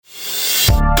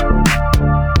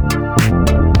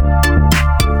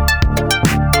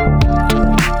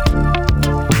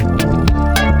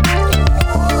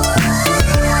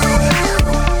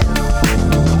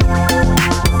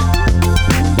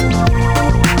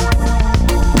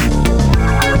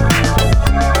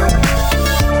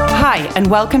and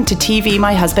welcome to TV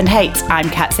My Husband Hates. I'm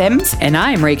Kat Sims. And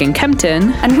I'm Reagan Kempton.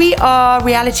 And we are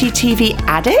reality TV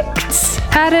addicts?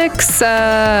 Addicts,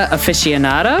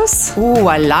 aficionados? Ooh,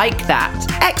 I like that.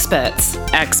 Experts.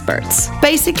 Experts.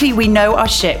 Basically, we know our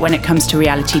shit when it comes to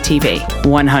reality TV.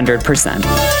 100%.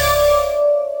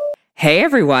 Hey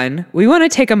everyone, we want to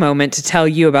take a moment to tell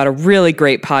you about a really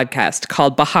great podcast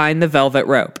called Behind the Velvet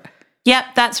Rope.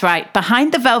 Yep, that's right.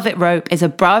 Behind the Velvet Rope is a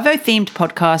Bravo-themed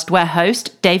podcast where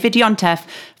host David Yontef,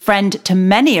 friend to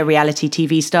many a reality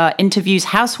TV star, interviews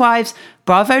housewives,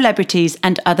 Bravo celebrities,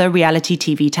 and other reality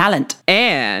TV talent.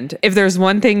 And if there's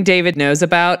one thing David knows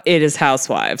about, it is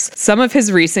housewives. Some of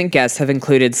his recent guests have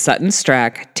included Sutton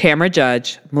Strack, Tamra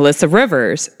Judge, Melissa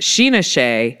Rivers, Sheena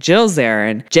Shea, Jill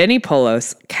Zarin, Jenny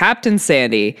Polos, Captain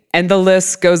Sandy, and the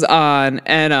list goes on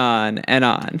and on and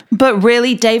on. But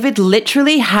really, David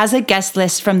literally has a guest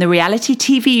list from the reality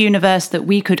TV universe that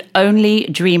we could only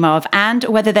dream of. And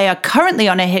whether they are currently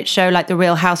on a hit show like The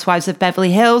Real Housewives of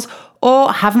Beverly Hills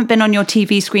or haven't been on your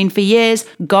TV screen for years,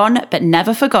 gone but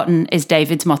never forgotten is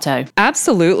David's motto.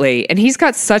 Absolutely. And he's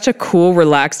got such a cool,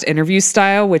 relaxed interview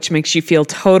style, which makes you feel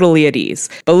totally at ease.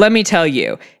 But let me tell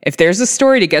you, if there's a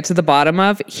story to get to the bottom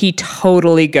of, he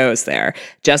totally goes there.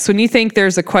 Just when you think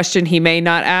there's a question he may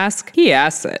not ask, he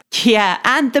asks it. Yeah,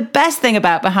 and the best thing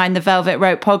about Behind the Velvet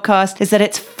Rope podcast is that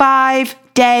it's 5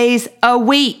 days a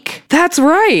week. That's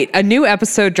right. A new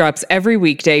episode drops every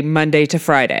weekday, Monday to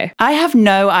Friday. I have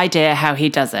no idea how he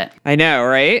does it. I know,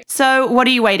 right? So what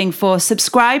are you waiting for?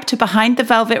 Subscribe to Behind the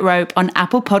Velvet Rope on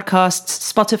Apple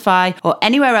Podcasts, Spotify, or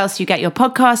anywhere else you get your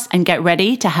podcasts, and get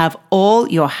ready to have all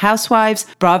your Housewives,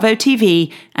 Bravo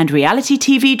TV, and reality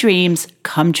TV dreams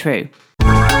come true.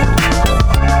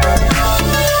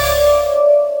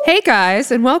 Hey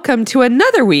guys, and welcome to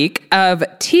another week of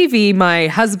TV My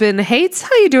Husband Hates.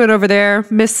 How you doing over there,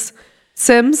 Miss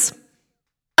Sims?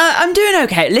 I'm doing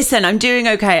okay. Listen, I'm doing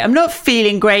okay. I'm not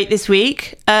feeling great this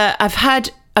week.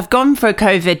 I've gone for a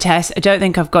COVID test. I don't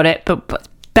think I've got it, but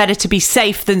better to be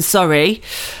safe than sorry.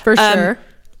 For sure.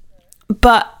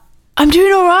 But I'm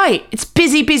doing all right. It's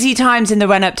busy times in the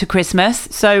run up to Christmas.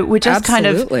 So we're just kind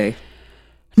of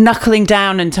knuckling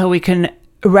down until we can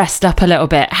rest up a little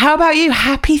bit. How about you?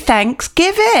 Happy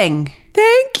Thanksgiving.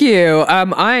 Thank you.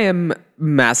 I am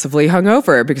massively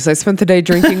hungover because I spent the day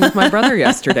drinking with my brother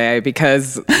yesterday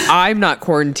because I'm not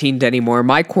quarantined anymore.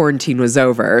 My quarantine was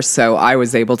over, so I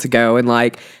was able to go and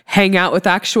hang out with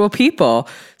actual people.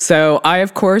 So I,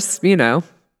 of course,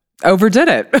 overdid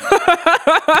it.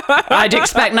 I'd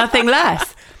expect nothing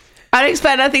less.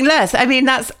 I mean,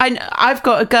 I've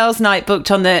got a girls' night booked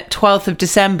on the 12th of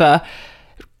December.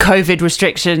 COVID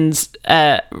restrictions,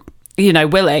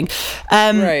 willing.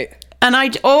 Right. And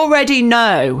I already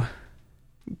know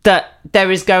that there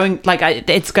is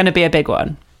it's going to be a big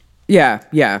one. Yeah.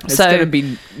 It's going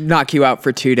to knock you out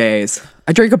for 2 days.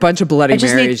 I drank a bunch of Bloody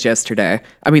Marys yesterday.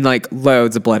 I mean,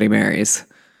 loads of Bloody Marys.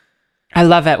 I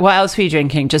love it. What else were you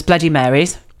drinking? Just Bloody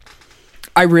Marys?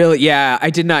 I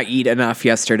did not eat enough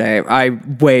yesterday. I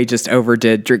just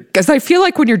overdid drink. Because I feel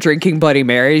like when you're drinking Bloody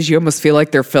Marys, you almost feel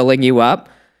like they're filling you up.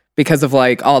 Because of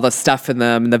all the stuff in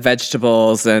them and the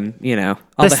vegetables and,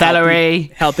 all the celery.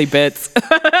 Healthy bits.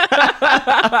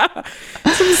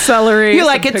 Some celery. You're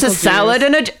like, it's a salad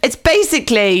and it's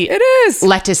basically it is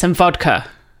lettuce and vodka.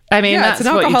 I mean, that's it's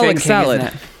an what alcoholic drinking, salad.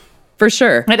 isn't it? For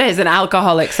sure. It is an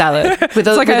alcoholic salad with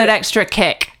an extra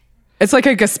kick. It's like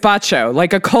a gazpacho,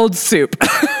 like a cold soup.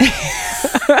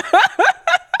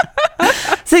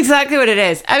 That's exactly what it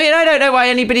is. I mean, I don't know why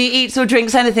anybody eats or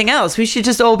drinks anything else. We should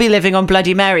just all be living on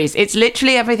Bloody Marys. It's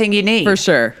literally everything you need. For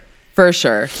sure.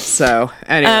 So,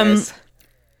 anyways.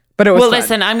 But it was fun.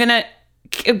 Listen, I'm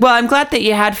glad that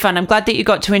you had fun. I'm glad that you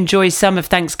got to enjoy some of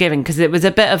Thanksgiving because it was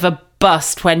a bit of a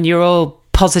bust when you're all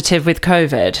positive with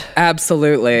COVID.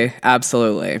 Absolutely.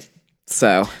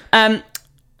 So.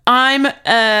 I'm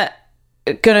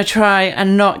gonna try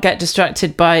and not get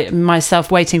distracted by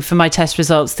myself waiting for my test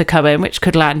results to come in, which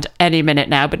could land any minute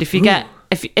now. But if you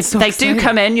if so they exciting. Do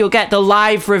come in, you'll get the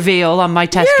live reveal on my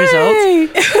test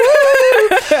results.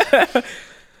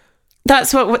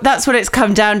 That's what it's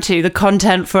come down to. The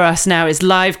content for us now is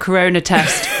live corona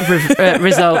test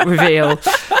result reveal.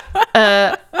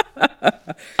 I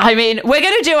mean, we're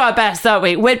gonna do our best, aren't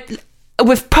we? We're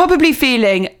probably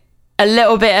feeling a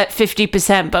little bit at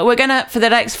 50%, but we're gonna, for the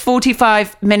next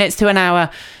 45 minutes to an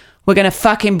hour, we're gonna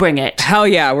fucking bring it. Hell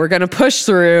yeah, we're gonna push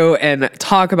through and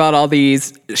talk about all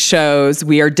these shows.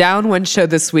 We are down one show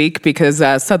this week because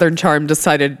Southern Charm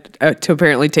decided to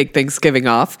apparently take Thanksgiving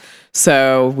off.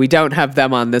 So we don't have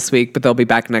them on this week, but they'll be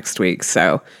back next week.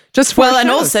 So just 4 and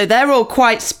shows. also they're all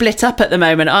quite split up at the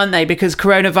moment, aren't they? Because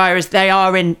coronavirus, they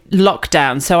are in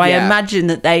lockdown. So I imagine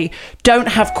that they don't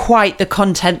have quite the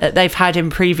content that they've had in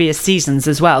previous seasons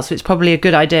as well. So it's probably a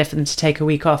good idea for them to take a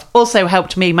week off. Also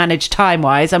helped me manage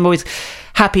time-wise. I'm always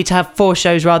happy to have 4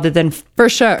 shows rather than for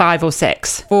sure 5 or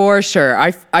 6. For sure.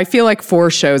 I feel like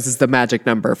 4 shows is the magic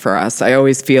number for us. I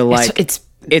always feel like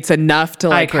it's enough to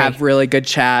like have really good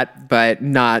chat, but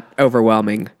not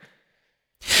overwhelming.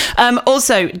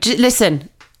 Also, listen,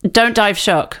 don't dive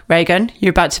shock, Reagan. You're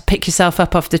about to pick yourself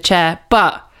up off the chair.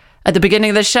 But at the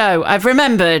beginning of the show, I've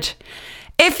remembered,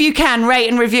 if you can, rate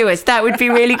and review us. That would be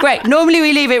really great. Normally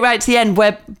we leave it right to the end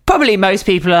where probably most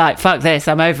people are like, fuck this,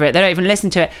 I'm over it. They don't even listen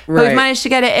to it. Right. But we've managed to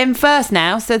get it in first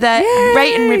now. So that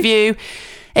rate and review,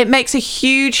 it makes a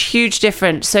huge, huge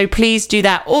difference. So please do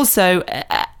that. Also,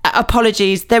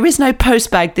 apologies, there is no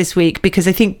postbag this week because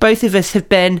I think both of us have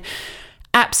been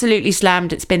absolutely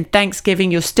slammed. It's been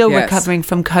Thanksgiving. You're still recovering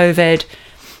from COVID.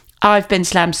 I've been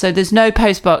slammed. So there's no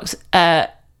postbox,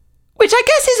 which I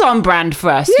guess is on brand for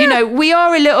us. Yeah. You know, we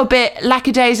are a little bit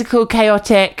lackadaisical,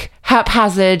 chaotic,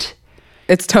 haphazard.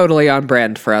 It's totally on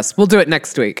brand for us. We'll do it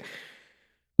next week.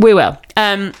 We will.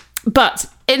 But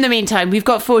in the meantime, we've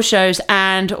got 4 shows,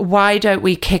 and why don't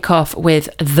we kick off with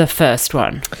the first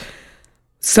one?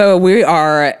 So we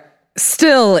are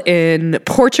still in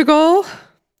Portugal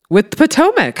with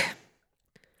Potomac.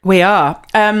 We are.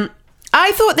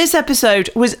 I thought this episode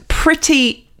was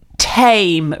pretty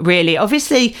tame, really.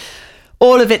 Obviously,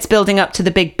 all of it's building up to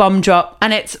the big bomb drop,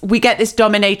 and we get this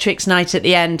dominatrix night at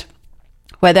the end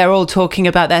where they're all talking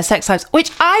about their sex lives,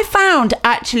 which I found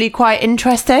actually quite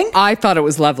interesting. I thought it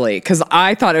was lovely because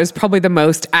I thought it was probably the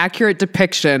most accurate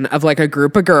depiction of like a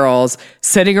group of girls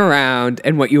sitting around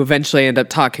and what you eventually end up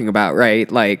talking about,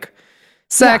 right? Like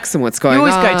sex and what's going on.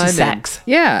 You always go to sex.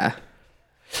 Yeah.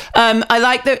 I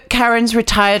like that Karen's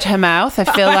retired her mouth. I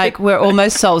feel like we're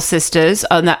almost soul sisters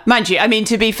on that. Mind you, I mean,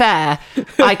 to be fair,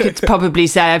 I could probably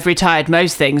say I've retired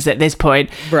most things at this point.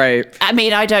 Right. I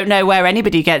mean, I don't know where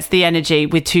anybody gets the energy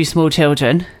with 2 small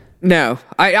children. No,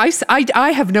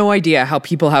 I have no idea how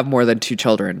people have more than 2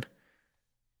 children.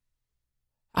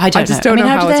 I just don't know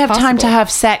how do they have time to have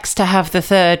sex to have the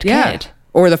 3rd kid?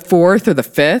 Or the 4th or the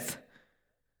 5th?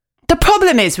 The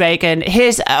problem is, Reagan,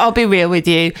 I'll be real with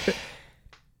you.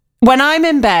 When I'm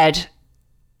in bed,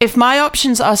 if my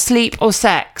options are sleep or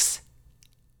sex,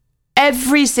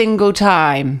 every single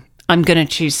time I'm going to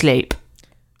choose sleep.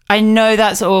 I know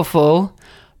that's awful,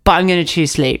 but I'm going to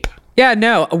choose sleep. Yeah,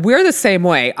 no, we're the same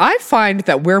way. I find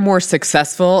that we're more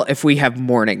successful if we have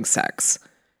morning sex.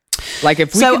 Like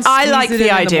if we can I like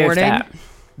the idea of that.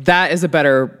 That is a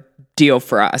better deal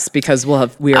for us because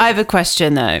I have a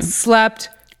question though. Slept,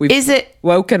 we've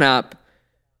woken up.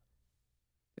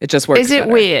 It just works. Is it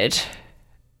weird?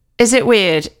 Is it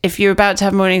weird if you're about to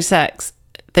have morning sex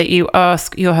that you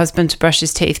ask your husband to brush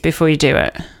his teeth before you do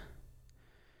it?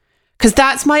 Because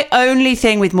that's my only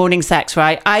thing with morning sex,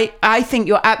 right? I think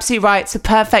you're absolutely right. It's a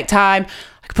perfect time.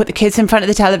 I could put the kids in front of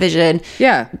the television.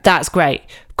 Yeah. That's great.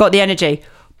 Got the energy.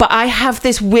 But I have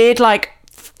this weird, like,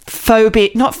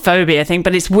 not phobia thing,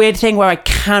 but it's weird thing where I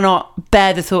cannot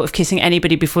bear the thought of kissing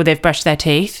anybody before they've brushed their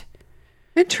teeth.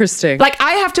 Interesting. Like,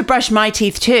 I have to brush my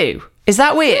teeth too. Is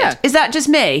that weird? Yeah. Is that just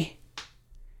me?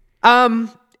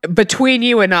 Between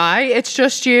you and I, it's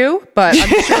just you, but I'm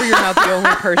sure you're not the only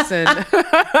person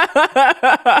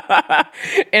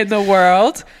in the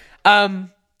world.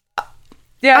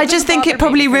 I just think it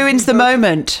probably ruins the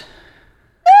moment.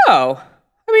 No.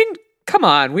 I mean, come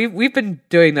on. We've been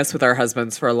doing this with our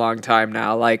husbands for a long time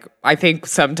now. Like, I think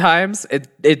sometimes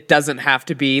it doesn't have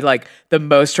to be like the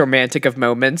most romantic of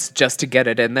moments just to get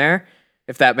it in there,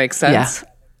 if that makes sense. Yeah.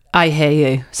 I hear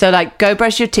you. So, like, go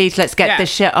brush your teeth. Let's get this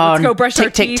shit on. Let's go brush our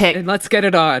teeth and let's get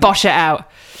it on. Bosh it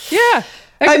out. Yeah.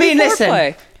 I mean,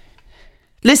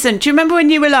 listen, do you remember when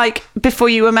you were like, before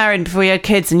you were married, before you had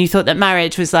kids, and you thought that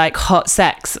marriage was like hot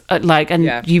sex,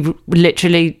 you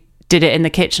literally did it in the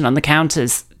kitchen on the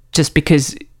counters just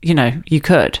because, you know, you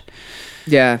could?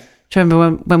 Yeah. Do you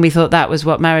remember when we thought that was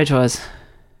what marriage was?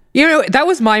 You know, that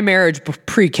was my marriage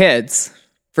pre-kids,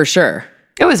 for sure.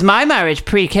 It was my marriage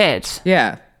pre-kids.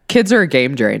 Yeah. Kids are a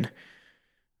game drain.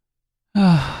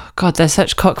 Oh, God, they're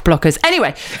such cock blockers.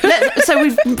 Anyway,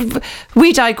 so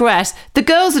we digress. The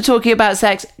girls are talking about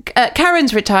sex.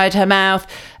 Karen's retired her mouth.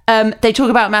 They talk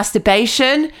about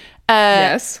masturbation.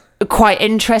 Yes. Quite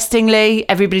interestingly,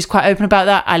 everybody's quite open about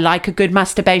that. I like a good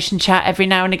masturbation chat every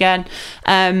now and again.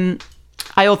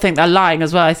 I all think they're lying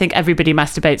as well. I think everybody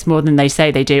masturbates more than they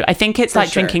say they do. I think it's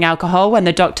like drinking alcohol when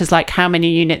the doctor's like, how many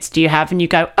units do you have? And you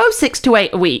go, 6 to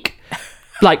 8 a week.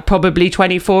 like probably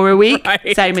 24 a week.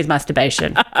 Right. Same with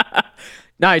masturbation.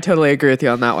 No, I totally agree with you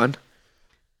on that one.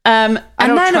 And I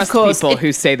don't then, trust of course, people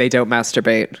who say they don't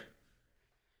masturbate.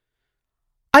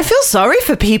 I feel sorry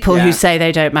for people Yeah. who say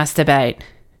they don't masturbate.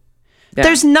 Yeah.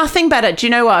 There's nothing better. Do you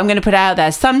know what? I'm going to put it out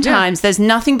there. Sometimes there's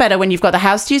nothing better when you've got the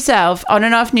house to yourself on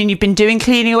an afternoon, you've been doing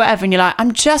cleaning or whatever, and you're like,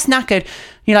 I'm just knackered.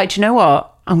 You're like, do you know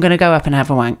what? I'm going to go up and have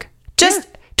a wank. Just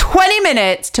 20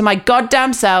 minutes to my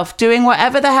goddamn self doing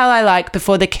whatever the hell I like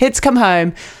before the kids come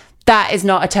home. That is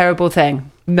not a terrible thing.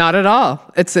 Not at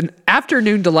all. It's an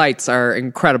afternoon delights are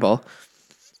incredible.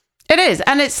 It is.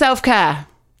 And it's self-care.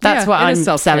 That's Yeah, what it I'm is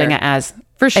self-care. selling it as.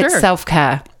 For sure. It's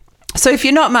self-care. So if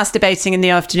you're not masturbating in the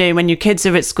afternoon when your kids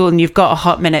are at school and you've got a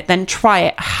hot minute, then try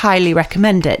it. Highly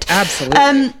recommend it.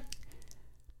 Absolutely.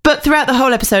 But throughout the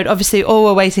whole episode, obviously all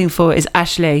we're waiting for is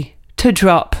Ashley to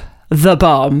drop the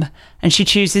bomb. And she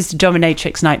chooses the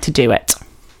dominatrix night to do it.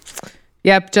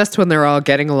 Yep, just when they're all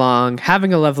getting along,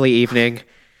 having a lovely evening.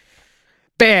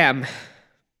 Bam.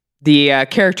 The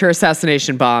character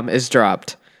assassination bomb is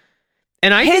dropped.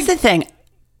 And Here's the thing.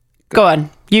 Go on.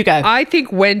 You go. I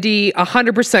think Wendy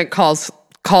 100%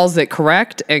 calls it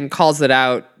correct and calls it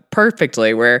out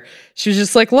perfectly, where she was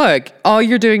just like, look, all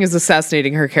you're doing is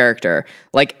assassinating her character.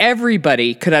 Like,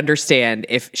 everybody could understand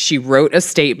if she wrote a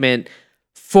statement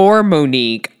for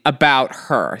Monique about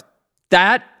her.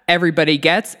 That everybody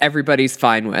gets, everybody's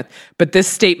fine with. But this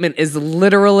statement is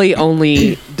literally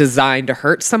only designed to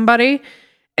hurt somebody.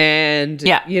 And,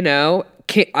 you know,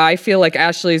 I feel like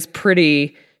Ashley's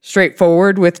pretty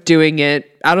straightforward with doing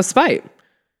it out of spite.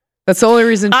 That's the only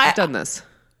reason she's done this.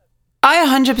 I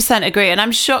 100% agree. And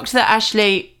I'm shocked that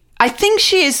Ashley, I think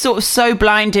she is sort of so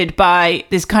blinded by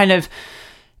this kind of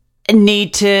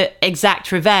need to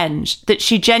exact revenge that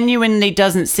she genuinely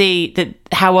doesn't see that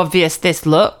how obvious this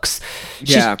looks.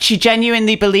 Yeah. She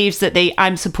genuinely believes that the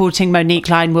I'm supporting Monique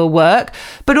line will work.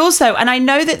 But also, and I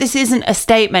know that this isn't a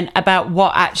statement about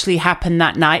what actually happened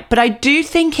that night, but I do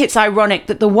think it's ironic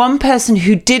that the one person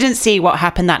who didn't see what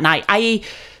happened that night, i.e.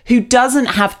 who doesn't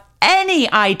have any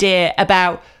idea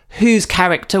about whose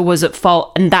character was at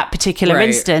fault in that particular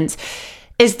instance,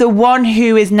 is the one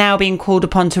who is now being called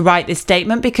upon to write this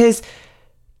statement. Because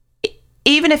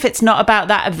even if it's not about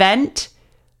that event,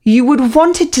 you would have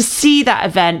wanted to see that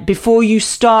event before you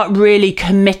start really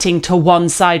committing to one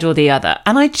side or the other.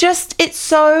 And it's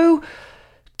so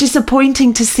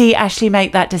disappointing to see Ashley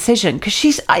make that decision, because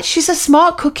she's a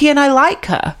smart cookie and I like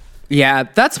her. Yeah,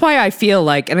 that's why I feel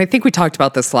like, and I think we talked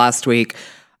about this last week,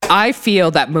 I feel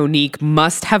that Monique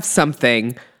must have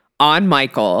something on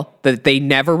Michael that they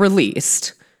never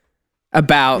released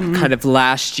about kind of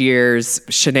last year's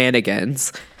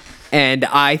shenanigans. And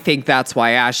I think that's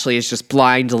why Ashley is just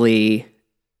blindly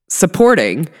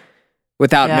supporting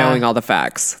without knowing all the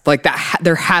facts. Like that,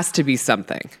 there has to be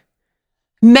something.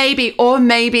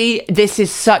 Maybe this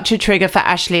is such a trigger for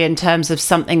Ashley in terms of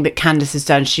something that Candace has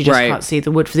done. She just can't see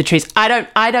the wood for the trees.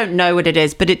 I don't know what it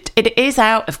is, but it is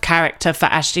out of character for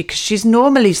Ashley, because she's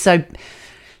normally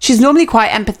quite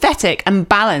empathetic and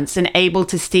balanced and able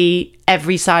to see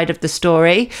every side of the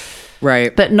story.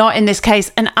 Right. But not in this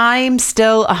case. And I'm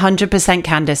still 100%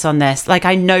 Candace on this. Like,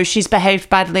 I know she's behaved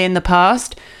badly in the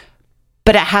past,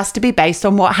 but it has to be based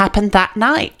on what happened that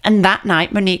night. And that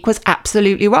night, Monique was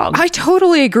absolutely wrong. I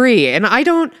totally agree. And I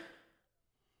don't,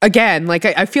 again, like,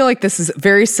 I feel like this is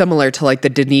very similar to like the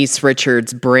Denise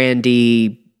Richards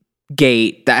Brandy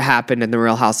gate that happened in the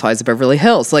Real Housewives of Beverly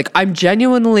Hills. Like, I'm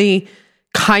genuinely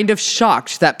kind of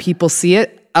shocked that people see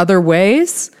it other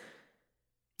ways.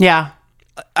 Yeah.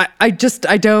 I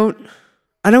don't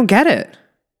get it.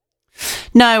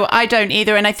 No, I don't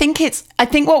either. And I think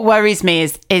what worries me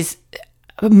is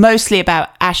mostly about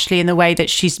Ashley and the way that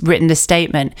she's written the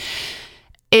statement,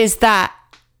 is that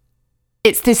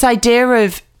it's this idea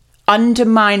of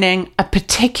undermining a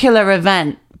particular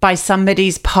event by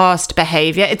somebody's past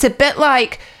behavior. It's a bit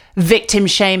like victim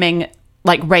shaming,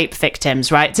 like rape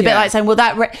victims, right? It's a bit like saying,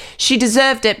 well, she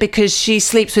deserved it because she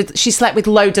slept with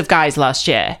loads of guys last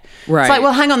year. Right. It's like,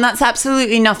 well, hang on, that's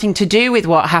absolutely nothing to do with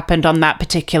what happened on that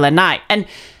particular night. And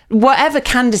whatever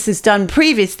Candace has done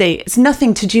previously, it's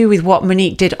nothing to do with what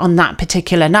Monique did on that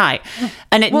particular night.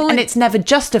 And it's never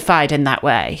justified in that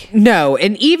way. No.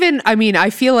 And even, I mean, I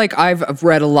feel like I've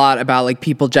read a lot about like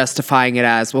people justifying it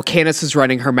as, well, Candace was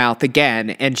running her mouth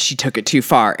again and she took it too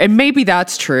far. And maybe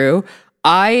that's true.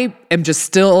 I am just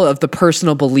still of the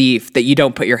personal belief that you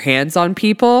don't put your hands on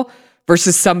people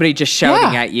versus somebody just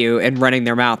shouting at you and running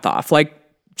their mouth off. Like,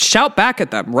 shout back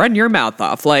at them, run your mouth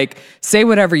off, like, say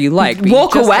whatever you like.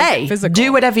 Walk away,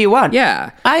 do whatever you want. Yeah.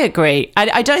 I agree.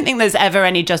 I don't think there's ever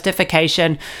any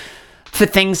justification for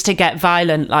things to get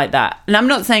violent like that. And I'm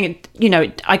not saying,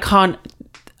 I can't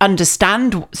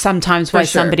understand sometimes why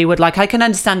somebody would I can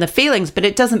understand the feelings, but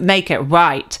it doesn't make it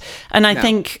right. And I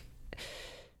think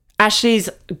Ashley's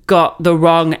got the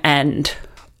wrong end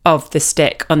of the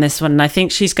stick on this one. And I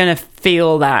think she's going to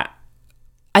feel that.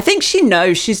 I think she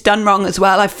knows she's done wrong as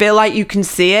well. I feel like you can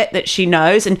see it, that she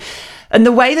knows. And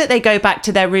the way that they go back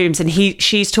to their rooms and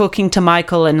she's talking to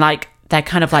Michael and they're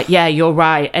kind of yeah, you're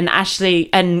right. And Ashley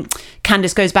and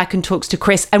Candice goes back and talks to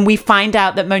Chris. And we find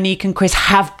out that Monique and Chris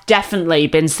have definitely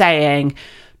been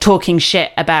talking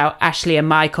shit about Ashley and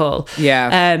Michael.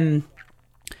 Yeah.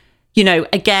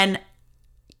 Again,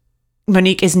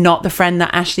 Monique is not the friend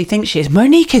that Ashley thinks she is.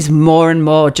 Monique is more and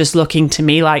more just looking to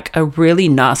me like a really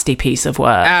nasty piece of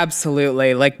work.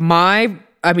 Absolutely.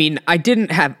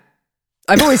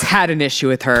 I've always had an issue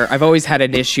with her. I've always had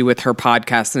an issue with her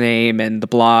podcast name and the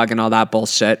blog and all that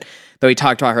bullshit that we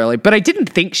talked about earlier. But I didn't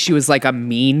think she was a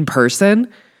mean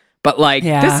person. But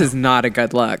this is not a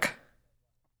good look.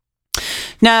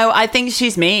 No, I think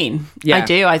she's mean. Yeah. I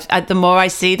do. The more I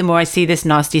see this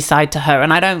nasty side to her,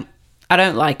 and I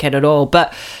don't like it at all.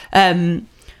 But God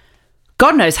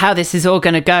knows how this is all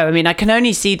going to go. I mean, I can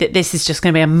only see that this is just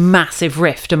going to be a massive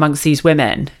rift amongst these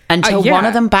women until one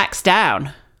of them backs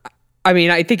down. I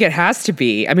mean, I think it has to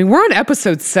be. I mean, we're on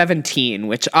episode 17,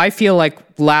 which I feel like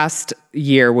last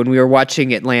year when we were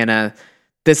watching Atlanta,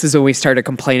 this is when we started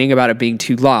complaining about it being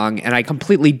too long. And I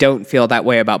completely don't feel that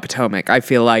way about Potomac. I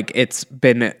feel like it's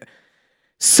been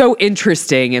so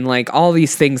interesting and all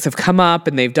these things have come up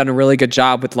and they've done a really good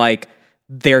job with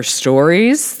their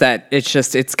stories that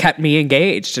it's kept me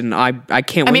engaged. And I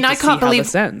can't wait to see how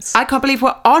this ends. I can't believe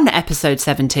we're on episode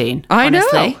 17. I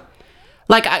honestly. know.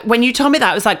 When you told me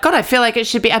that, I was God, I feel like it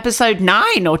should be episode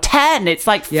 9 or 10. It's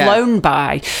flown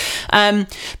by.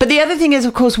 But the other thing is,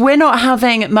 of course, we're not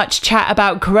having much chat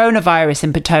about coronavirus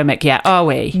in Potomac yet, are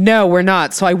we? No, we're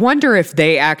not. So I wonder if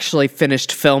they actually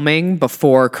finished filming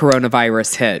before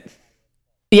coronavirus hit.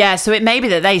 Yeah, so it may be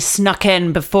that they snuck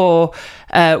in before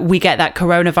we get that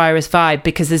coronavirus vibe,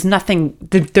 because there's nothing,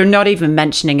 they're not even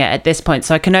mentioning it at this point.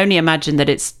 So I can only imagine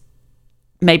that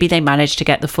maybe they managed to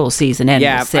get the full season in.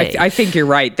 Yeah, I think you're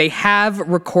right. They have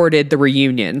recorded the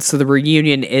reunion, so the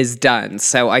reunion is done.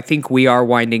 So I think we are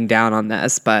winding down on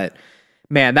this, but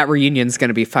man, that reunion's going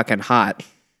to be fucking hot.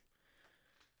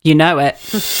 You know it.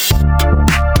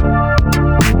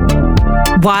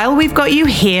 While we've got you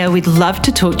here, we'd love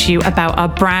to talk to you about our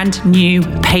brand new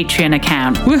Patreon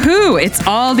account. Woohoo! It's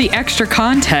all the extra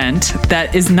content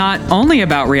that is not only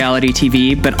about reality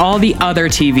TV, but all the other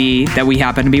TV that we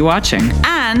happen to be watching.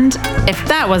 And if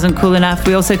that wasn't cool enough,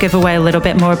 we also give away a little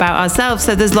bit more about ourselves.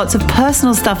 So there's lots of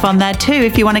personal stuff on there too,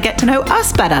 if you want to get to know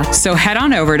us better. So head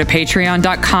on over to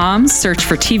patreon.com, search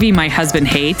for TV My Husband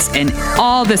Hates, and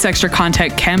all this extra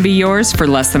content can be yours for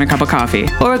less than a cup of coffee.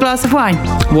 Or a glass of wine.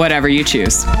 Whatever you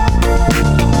choose.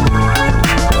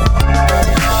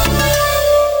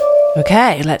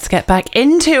 Okay, let's get back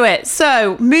into it.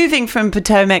 So, moving from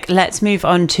Potomac, let's move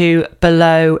on to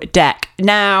Below Deck.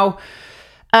 Now,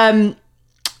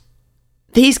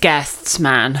 these guests,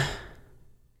 man.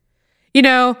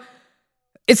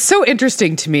 It's so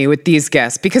interesting to me with these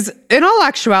guests because in all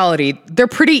actuality, they're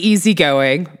pretty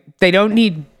easygoing. They don't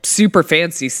need super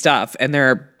fancy stuff and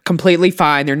they're completely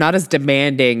fine. They're not as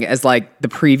demanding as the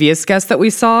previous guests that we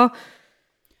saw.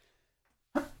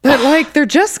 But they're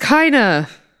just kind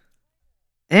of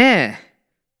Well,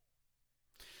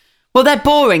 they're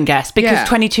boring guests because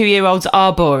 22-year-olds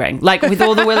are boring. With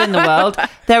all the will in the world,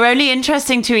 they're only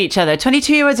interesting to each other.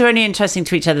 22-year-olds are only interesting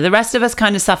to each other. The rest of us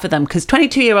kind of suffer them because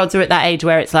 22-year-olds are at that age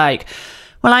where it's well,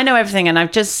 I know everything and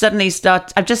I've just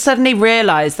suddenly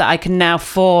realized that I can now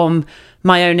form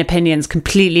my own opinions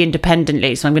completely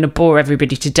independently. So I'm going to bore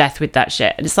everybody to death with that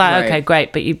shit. And it's right. Okay,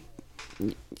 great. But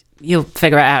you'll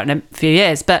figure it out in a few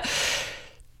years. But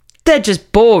they're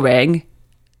just boring.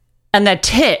 And their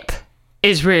tip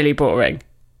is really boring.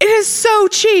 It is so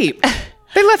cheap.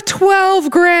 They left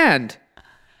 $12,000.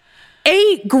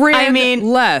 $8,000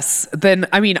 less than,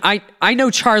 I know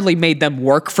Charlie made them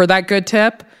work for that good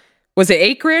tip. Was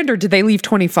it $8,000 or did they leave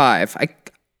 25?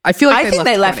 I feel like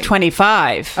they left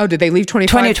 25. Oh, did they leave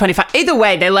 25? 20 or 25. Either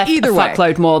way, they left a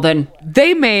fuckload more than...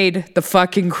 They made the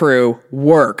fucking crew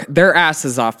work their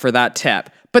asses off for that tip.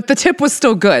 But the tip was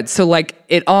still good. So,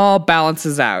 it all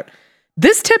balances out.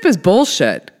 This tip is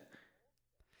bullshit.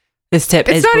 This tip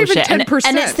is bullshit. It's not even 10%,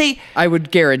 and it's I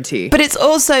would guarantee. But it's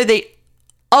also the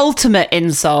ultimate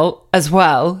insult as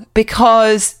well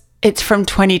because it's from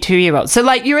 22-year-olds.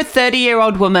 So, you're a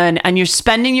 30-year-old woman and you're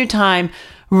spending your time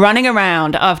running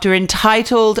around after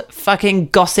entitled fucking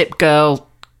Gossip Girl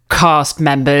cast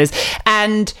members,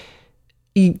 and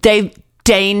they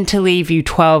deign to leave you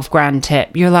 12 grand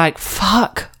tip. You're like,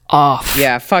 fuck off.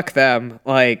 Yeah, fuck them.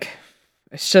 Like,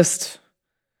 it's just,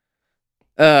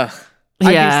 I'd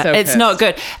yeah, be so it's pissed. not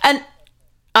good. And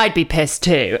I'd be pissed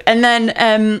too. And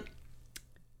then,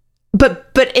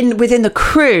 but within the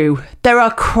crew, there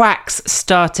are cracks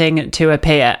starting to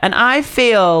appear, and I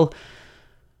feel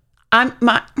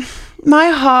my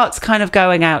heart's kind of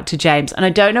going out to James, and I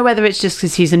don't know whether it's just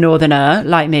because he's a northerner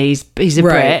like me. He's a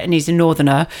Brit and he's a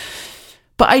northerner,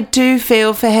 but I do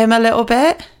feel for him a little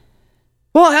bit.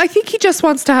 Well, I think he just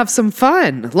wants to have some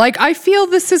fun. Like, I feel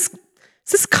this is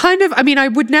kind of, I mean, I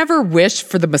would never wish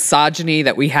for the misogyny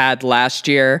that we had last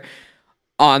year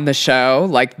on the show.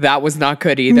 Like, that was not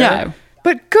good either. No.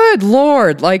 But good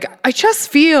Lord, like, I just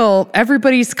feel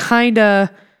everybody's kind of,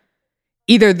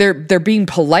 either they're being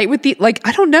polite with like,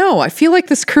 I don't know. I feel like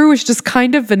this crew is just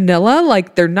kind of vanilla.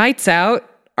 Like, their nights out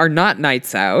are not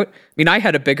nights out. I mean, I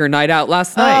had a bigger night out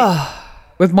last night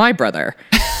with my brother.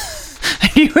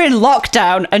 You were in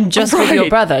lockdown and just with your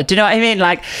brother. Do you know what I mean?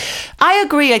 Like, I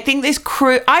agree. I think this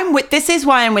crew, this is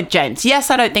why I'm with James. Yes,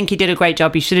 I don't think he did a great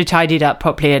job. He should have tidied up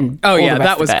properly. And Oh, all yeah, the rest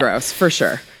that was of it. gross, for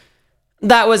sure.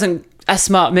 That wasn't a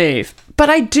smart move. But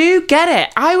I do get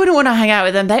it. I wouldn't want to hang out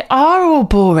with them. They are all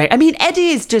boring. I mean, Eddie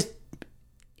is just,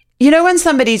 you know, when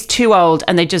somebody's too old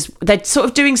and they're sort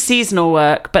of doing seasonal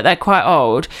work, but they're quite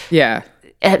old. Yeah.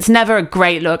 It's never a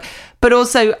great look. But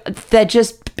also, they're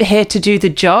just here to do the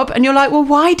job. And you're like, well,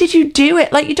 why did you do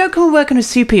it? Like, you don't come and work on a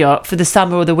super yacht for the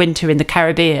summer or the winter in the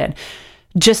Caribbean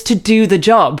just to do the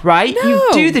job, right? No, you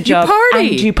do the job party.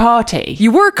 and you party.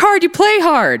 You work hard, you play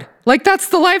hard. Like, that's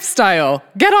the lifestyle.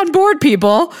 Get on board,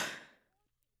 people.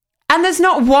 And there's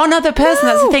not one other person.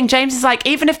 No. That's the thing. James is like,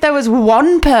 even if there was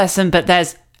one person, but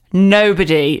there's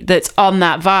nobody that's on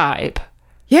that vibe.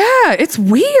 Yeah, it's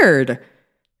weird.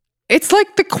 It's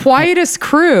like the quietest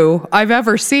crew I've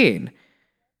ever seen.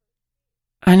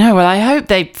 I know. Well, I hope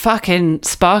they fucking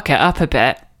spark it up a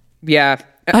bit. Yeah.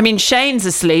 I mean, Shane's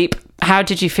asleep. How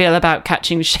did you feel about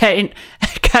catching Shane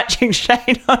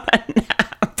on a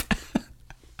nap?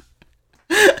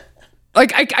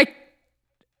 Like,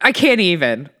 I can't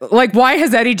even. Like, why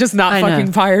has Eddie just not I know.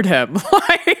 fucking fired him?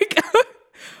 Like,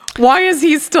 why is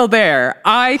he still there?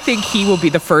 I think he will be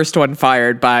the first one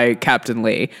fired by Captain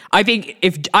Lee. I think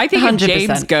if 100%.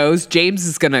 James goes, James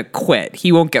is gonna quit.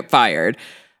 He won't get fired.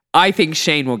 I think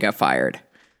Shane will get fired.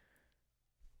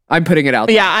 I'm putting it out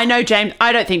there. Yeah, I know James.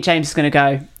 I don't think James is going to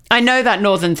go. I know that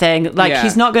northern thing. Like, Yeah.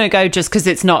 he's not going to go just because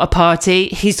it's not a party.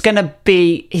 He's going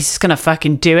to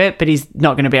fucking do it, but he's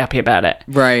not going to be happy about it.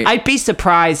 Right. I'd be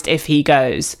surprised if he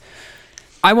goes.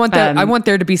 I want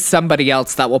there to be somebody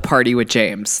else that will party with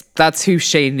James. That's who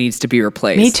Shane needs to be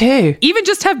replaced. Me too. Even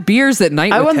just have beers at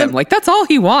night I with want him. them- Like, that's all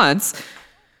he wants.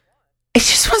 He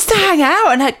just wants to hang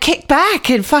out and kick back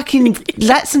and fucking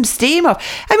let some steam off.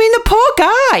 I mean, the poor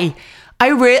guy.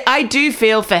 I do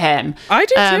feel for him. I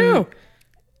do too.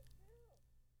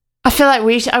 I feel like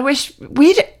I wish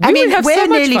we'd. I We mean, would have we're so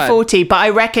much nearly fun. 40, but I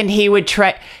reckon he would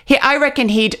try. I reckon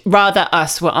he'd rather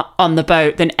us were on the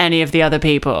boat than any of the other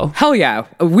people. Hell yeah.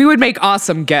 We would make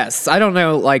awesome guests. I don't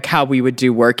know like how we would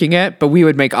do working it, but we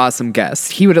would make awesome guests.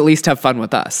 He would at least have fun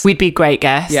with us. We'd be great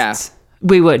guests. Yeah.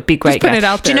 We would be great putting guests. it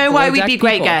out Do you there, know why below we'd deck be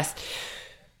great people. guests?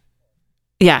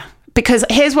 Yeah, because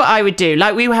here's what I would do.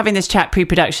 Like, we were having this chat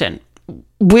pre-production.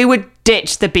 We would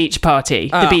ditch the beach party,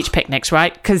 the beach picnics,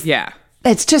 right? Because Yeah.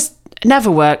 it's just it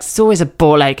never works. It's always a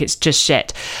ball ache. It's just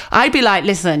shit. I'd be like,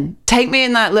 listen, take me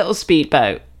in that little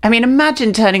speedboat. I mean,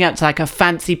 imagine turning up to like a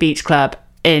fancy beach club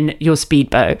in your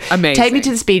speedboat. Amazing. Take me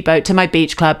to the speedboat, to my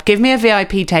beach club. Give me a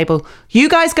VIP table. You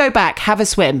guys go back, have a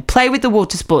swim, play with the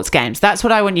water sports games. That's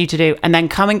what I want you to do. And then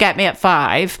come and get me at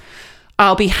 5.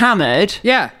 I'll be hammered,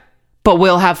 Yeah. but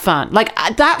we'll have fun. Like,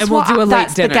 that's And we'll what do a late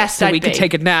that's the dinner guest so I'd we be. could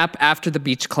take a nap after the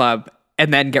beach club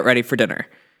and then get ready for dinner.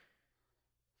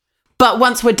 But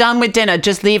once we're done with dinner,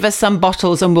 just leave us some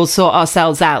bottles and we'll sort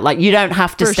ourselves out. Like, you don't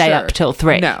have to For stay sure. up till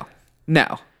 3.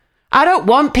 No. I don't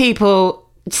want people.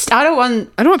 I don't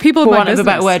want people in for my want of a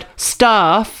better business. word,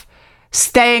 staff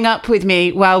staying up with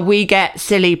me while we get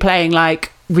silly playing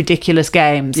like ridiculous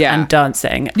games Yeah. and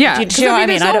dancing. Yeah, do 'cause, you know what I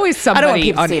mean? There's always I don't want somebody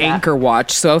people to on see that. anchor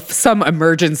watch. So if some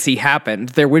emergency happened,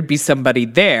 there would be somebody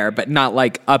there, but not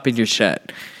like up in your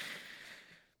shit.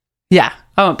 Yeah,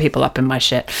 I want people up in my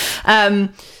shit.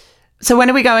 So when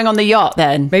are we going on the yacht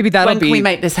then? Maybe that'll when be can we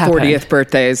make this happen? 40th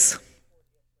birthdays.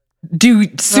 Do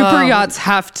super yachts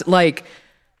have to like?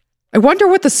 I wonder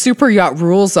what the super yacht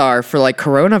rules are for like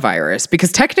coronavirus,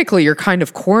 because technically you're kind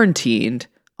of quarantined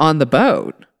on the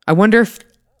boat. I wonder if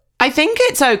I think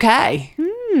it's okay.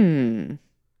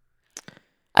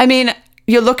 I mean,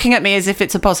 you're looking at me as if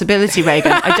it's a possibility,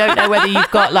 Reagan. I don't know whether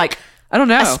you've got like I don't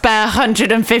know. a spare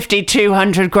 150,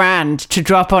 200 grand to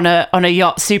drop on a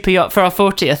yacht, super yacht for our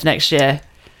 40th next year.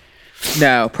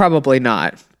 No, probably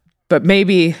not. But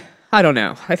maybe, I don't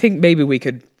know. I think maybe we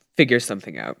could figure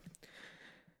something out.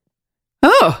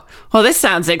 Oh, well, this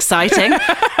sounds exciting.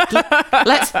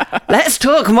 Let's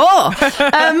talk more.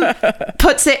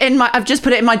 Puts it in my. I've just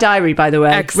put it in my diary, by the way.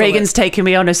 Excellent. Reagan's taking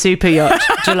me on a super yacht,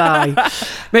 July.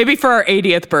 Maybe for our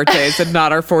 80th birthdays and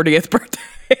not our 40th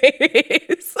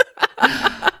birthdays.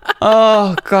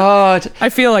 Oh God! I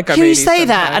feel like I'm You 80 say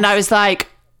that, sometimes. and I was like,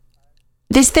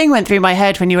 this thing went through my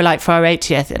head when you were like for our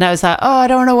 80th, and I was like, oh, I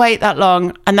don't want to wait that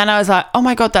long. And then I was like, oh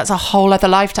my God, that's a whole other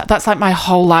lifetime. That's like my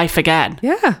whole life again.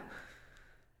 Yeah.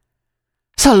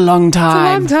 It's a long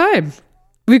time. It's a long time.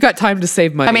 We've got time to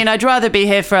save money. I mean, I'd rather be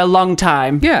here for a long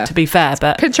time. Yeah. To be fair,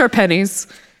 but pinch our pennies.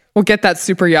 We'll get that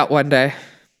super yacht one day.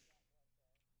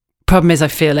 problem is I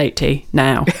feel 80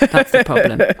 now. That's the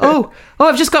problem. oh,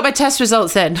 I've just got my test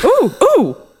results in.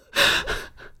 Ooh.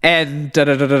 And does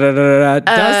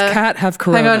Kat have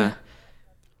corona? Hang on.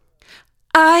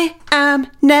 I am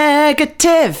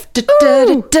negative.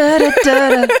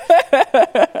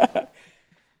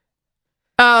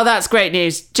 Oh, that's great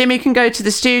news. Jimmy can go to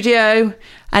the studio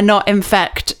and not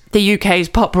infect the UK's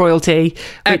pop royalty, which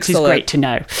Excellent. is great to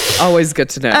know. Always good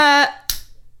to know.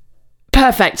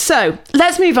 Perfect. So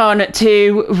let's move on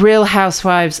to Real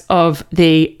Housewives of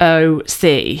the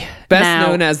OC. Best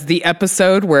known as the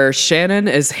episode where Shannon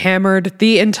is hammered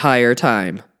the entire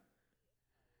time.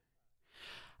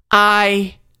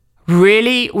 I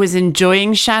really was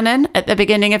enjoying Shannon at the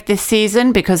beginning of this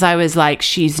season because I was like,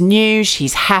 she's new,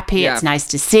 she's happy. Yeah. It's nice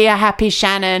to see a happy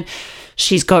Shannon.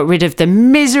 She's got rid of the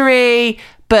misery,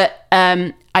 but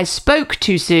I spoke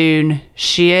too soon.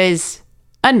 She is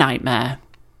a nightmare.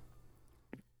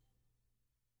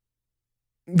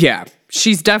 Yeah,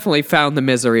 she's definitely found the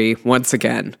misery once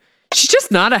again. She's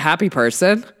just not a happy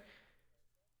person.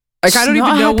 Like, I don't She's not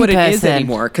even a know happy what it is person.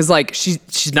 anymore. Because, like,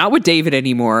 she's not with David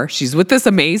anymore. She's with this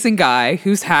amazing guy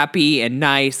who's happy and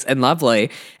nice and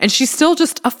lovely. And she's still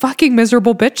just a fucking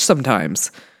miserable bitch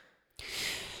sometimes.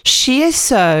 She is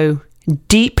so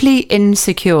deeply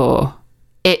insecure.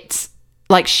 It's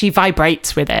like she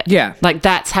vibrates with it. Yeah. Like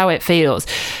that's how it feels.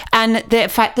 And the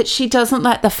fact that she doesn't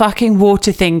let the fucking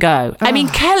water thing go. I mean,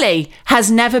 Kelly has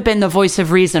never been the voice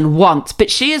of reason once, but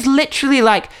she is literally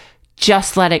like,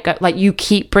 just let it go. Like you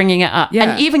keep bringing it up.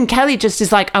 Yeah. And even Kelly just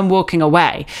is like, I'm walking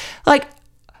away. Like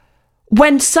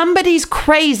when somebody's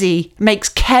crazy makes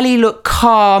Kelly look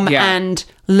calm Yeah. and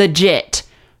legit,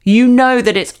 you know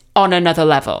that it's on another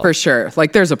level. For sure.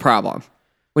 Like, there's a problem.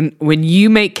 When you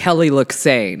make Kelly look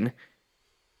sane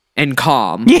and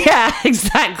calm, Yeah,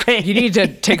 exactly. you need to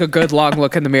take a good long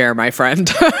look in the mirror, my friend.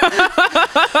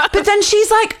 But then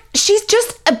she's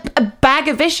just a bag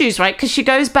of issues, right? Because she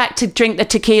goes back to drink the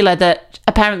tequila that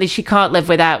apparently she can't live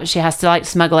without. She has to like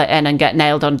smuggle it in and get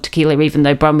nailed on tequila, even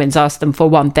though Bronwyn's asked them for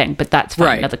one thing. But that's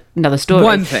fine, Right. another story.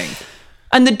 One thing.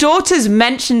 And the daughters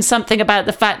mentioned something about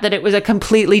the fact that it was a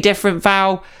completely different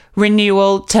vow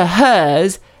renewal to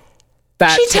hers.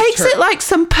 That She tipped takes her- it like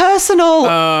some personal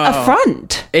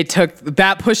affront.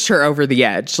 That pushed her over the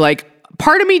edge. Like,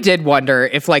 part of me did wonder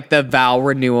if like the vow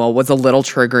renewal was a little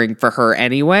triggering for her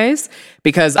anyways,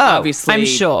 because obviously I'm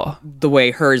sure. the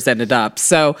way hers ended up.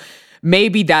 So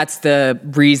maybe that's the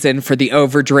reason for the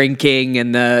over drinking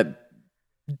and the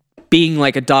being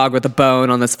like a dog with a bone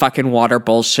on this fucking water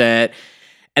bullshit.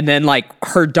 And then like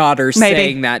her daughter Maybe.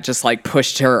 saying that just like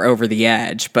pushed her over the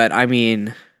edge. But I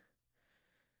mean,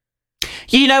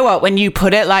 You know what? When you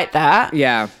put it like that,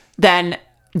 yeah. then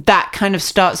that kind of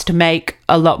starts to make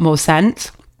a lot more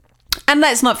sense. And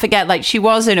let's not forget, like, she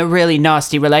was in a really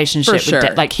nasty relationship. For sure.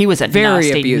 With like, he was a Very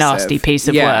nasty, abusive. nasty piece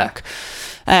of Yeah. work.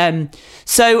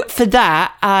 So for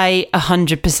that, I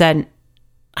 100%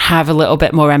 have a little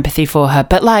bit more empathy for her.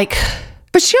 But like,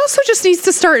 But she also just needs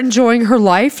to start enjoying her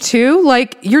life too.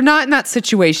 Like, you're not in that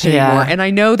situation Yeah. anymore. And I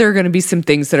know there are going to be some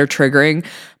things that are triggering,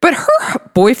 but her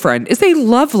boyfriend is a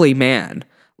lovely man.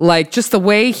 Like, just the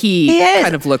way he is.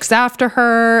 kind of looks after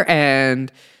her,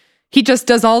 and he just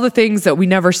does all the things that we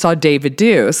never saw David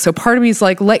do. So part of me is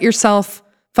like, let yourself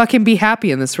fucking be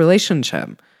happy in this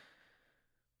relationship.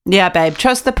 yeah, babe,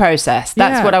 trust the process.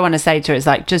 That's Yeah. what I want to say to her, is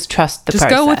like, just trust the Just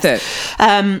process. go with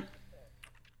it.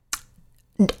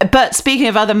 But speaking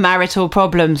of other marital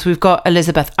problems, we've got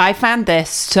Elizabeth. I found this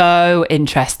so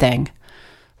interesting.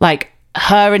 Like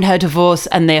her and her divorce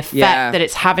and the effect Yeah. that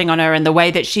it's having on her and the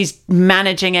way that she's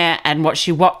managing it and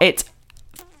it's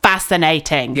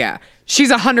fascinating. Yeah. She's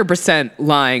 100%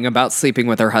 lying about sleeping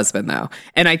with her husband, though.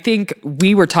 And I think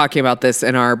we were talking about this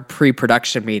in our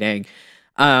pre-production meeting.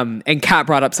 And Kat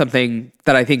brought up something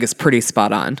that I think is pretty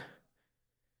spot on.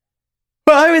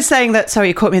 Well, I was saying that, sorry,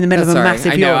 you caught me in the middle of a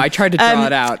massive yawn. I know, I tried to draw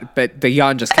it out, but the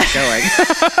yawn just kept going.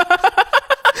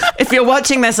 If you're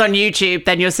watching this on YouTube,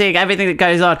 then you're seeing everything that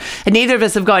goes on. And neither of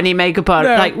us have got any makeup on.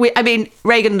 No. Like,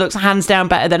 Reagan looks hands down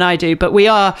better than I do, but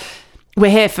we're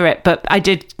here for it. But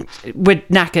we're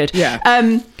knackered.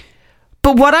 Yeah.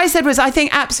 But what I said was, I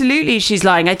think absolutely she's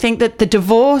lying. I think that the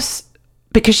divorce,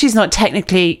 because she's not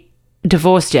technically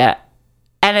divorced yet,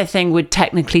 anything would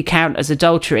technically count as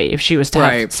adultery if she was to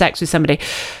have sex with somebody.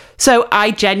 So I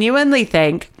genuinely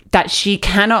think that she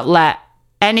cannot let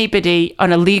anybody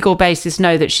on a legal basis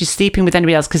know that she's sleeping with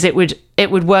anybody else, because it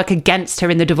would work against her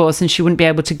in the divorce and she wouldn't be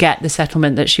able to get the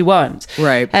settlement that she wants.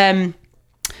 Right.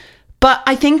 But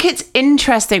I think it's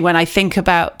interesting when I think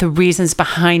about the reasons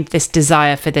behind this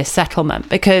desire for this settlement,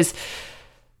 because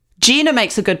Gina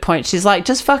makes a good point. She's like,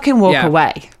 just fucking walk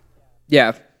away.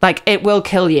 Yeah. Like, it will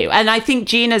kill you. And I think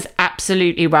Gina's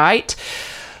absolutely right.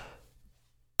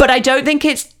 But I don't think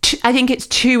I think it's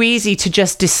too easy to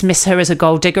just dismiss her as a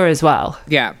gold digger as well.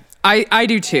 Yeah, I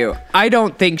do too. I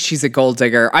don't think she's a gold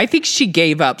digger. I think she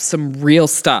gave up some real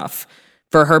stuff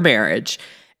for her marriage.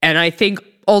 And I think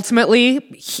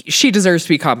ultimately she deserves to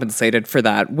be compensated for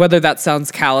that. Whether that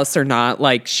sounds callous or not,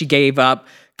 like, she gave up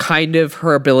kind of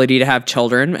her ability to have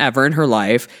children ever in her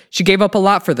life. She gave up a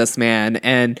lot for this man.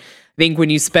 And I think when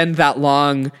you spend that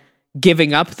long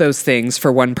giving up those things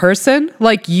for one person,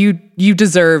 like, you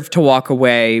deserve to walk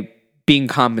away being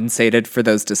compensated for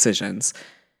those decisions.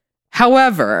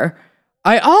 However,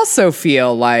 I also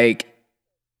feel like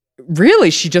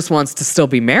really she just wants to still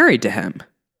be married to him.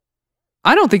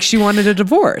 I don't think she wanted a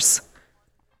divorce.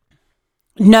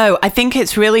 No, I think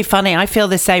it's really funny. I feel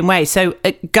the same way. So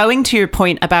going to your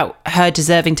point about her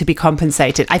deserving to be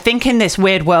compensated, I think in this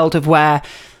weird world of where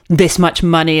this much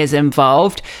money is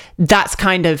involved, that's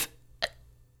kind of,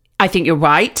 I think you're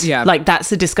right. Yeah. Like, that's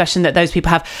the discussion that those people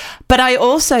have. But I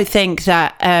also think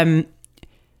that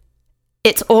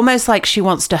it's almost like she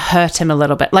wants to hurt him a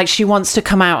little bit. Like, she wants to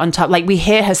come out on top. Like, we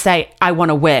hear her say, I want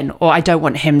to win, or I don't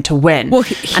want him to win. Well,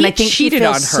 and I think she cheated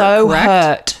feels on her, so correct?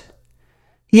 hurt.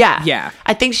 Yeah. Yeah.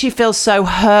 I think she feels so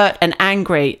hurt and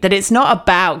angry that it's not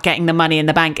about getting the money in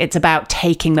the bank. It's about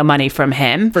taking the money from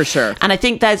him. For sure. And I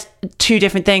think there's two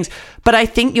different things. But I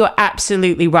think you're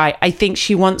absolutely right. I think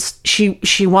she wants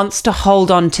to hold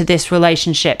on to this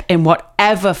relationship in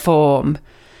whatever form,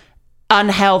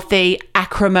 unhealthy,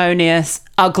 acrimonious,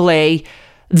 ugly,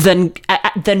 than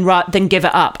give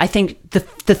it up. I think the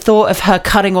thought of her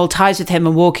cutting all ties with him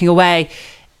and walking away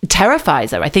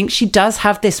terrifies her. I think she does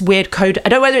have this weird code. I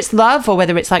don't know whether it's love or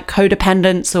whether it's like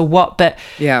codependence or what, but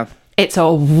yeah, it's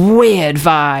a weird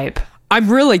vibe. I'm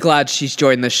really glad she's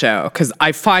joined the show because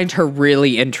I find her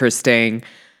really interesting.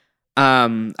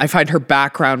 I find her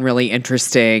background really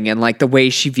interesting, and like the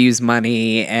way she views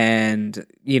money, and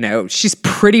you know, she's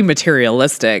pretty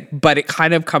materialistic, but it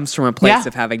kind of comes from a place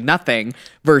of having nothing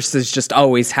versus just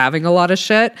always having a lot of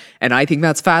shit. And I think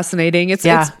that's fascinating.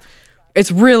 It's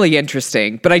really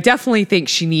interesting, but I definitely think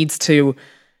she needs to,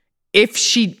 I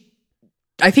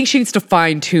think she needs to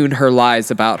fine tune her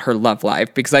lies about her love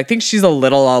life, because I think she's a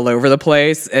little all over the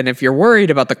place. And if you're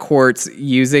worried about the courts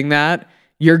using that,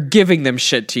 you're giving them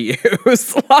shit to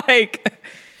use.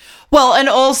 Well, and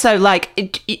also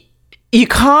you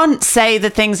can't say the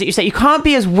things that you say. You can't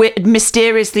be as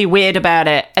mysteriously weird about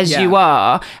it as you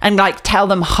are, and like tell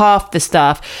them half the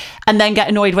stuff and then get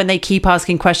annoyed when they keep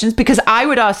asking questions. Because I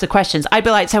would ask the questions. I'd be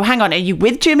like, so hang on, are you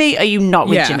with Jimmy? Are you not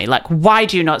with Jimmy? Like, why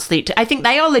do you not sleep? I think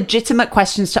they are legitimate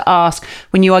questions to ask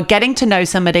when you are getting to know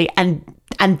somebody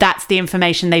and that's the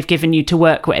information they've given you to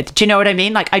work with. Do you know what I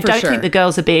mean? Like, I don't think the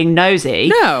girls are being nosy.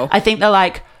 No. I think they're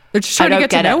like, they're just trying to get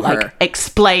to know her. Like,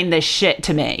 explain this shit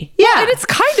to me. Yeah. And it's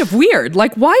kind of weird.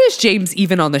 Like, why is James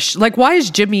even on the why is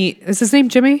Jimmy, is his name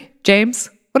Jimmy? James?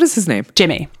 What is his name?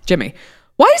 Jimmy.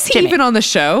 Why is he even on the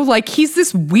show? Like, he's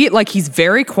this weird, like, he's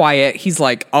very quiet. He's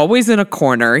like always in a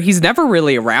corner. He's never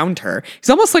really around her. He's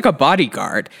almost like a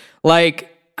bodyguard. Like,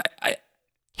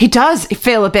 he does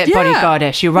feel a bit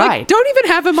bodyguardish. You're right. Don't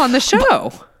even have him on the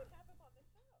show.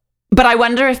 But I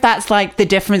wonder if that's like the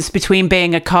difference between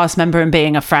being a cast member and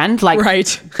being a friend, like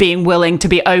being willing to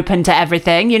be open to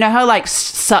everything. You know how like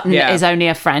Sutton is only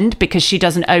a friend because she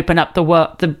doesn't open up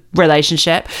the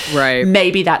relationship. Right.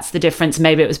 Maybe that's the difference.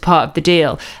 Maybe it was part of the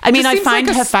deal. I mean, I find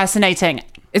her fascinating.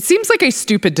 It seems like a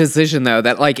stupid decision though,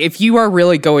 that like if you are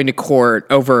really going to court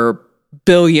over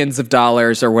billions of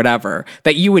dollars or whatever,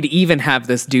 that you would even have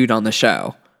this dude on the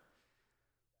show.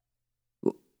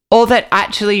 or that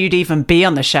actually you'd even be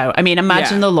on the show. I mean,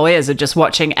 imagine the lawyers are just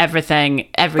watching everything,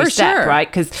 every step, right?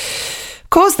 Because of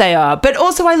course they are. But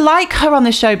also I like her on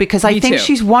the show because I think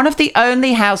she's one of the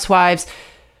only housewives,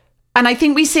 and I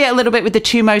think we see it a little bit with the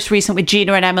two most recent, with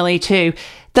Gina and Emily too.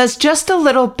 There's just a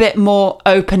little bit more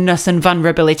openness and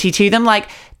vulnerability to them. Like,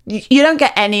 you don't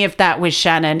get any of that with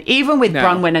Shannon, even with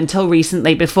Bronwyn until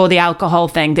recently, before the alcohol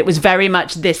thing. That was very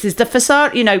much, this is the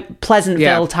facade,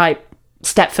 Pleasantville type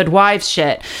Stepford Wives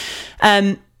shit.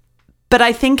 But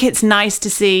I think it's nice to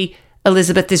see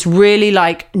Elizabeth, this really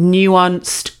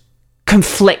nuanced,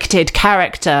 conflicted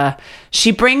character.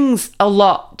 She brings a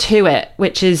lot to it,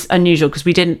 which is unusual because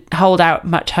we didn't hold out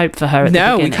much hope for her at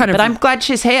the beginning. But I'm glad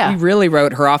she's here. We really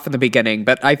wrote her off in the beginning,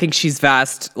 but I think she's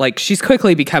vast. She's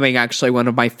quickly becoming actually one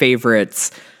of my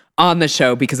favorites on the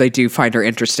show because I do find her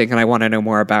interesting and I want to know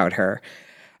more about her.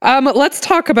 Let's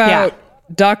talk about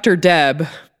Dr. Deb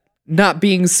not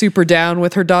being super down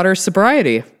with her daughter's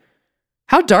sobriety.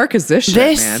 How dark is this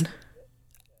shit, man?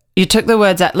 You took the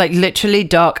words out, literally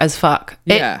dark as fuck.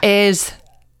 Yeah. It is,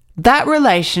 that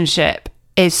relationship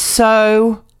is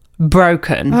so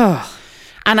broken.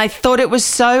 And I thought it was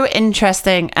so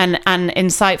interesting and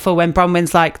insightful when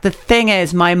Bronwyn's like, the thing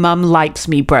is, my mum likes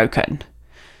me broken.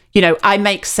 I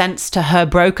make sense to her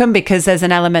broken because there's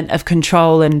an element of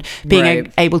control and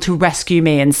being able to rescue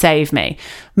me and save me.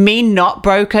 Me not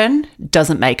broken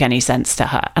doesn't make any sense to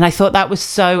her. And I thought that was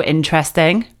so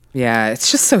interesting. Yeah, it's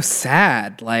just so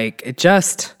sad.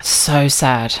 So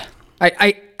sad.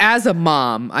 I as a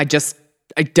mom, I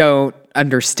don't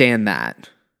understand that.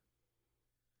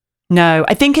 No,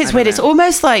 I think it's weird. It's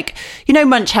almost like,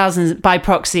 Munchausen by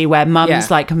proxy, where mums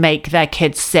make their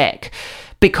kids sick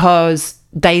because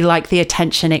they like the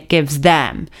attention it gives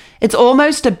them. It's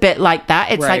almost a bit like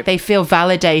that. It's like they feel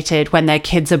validated when their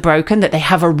kids are broken, that they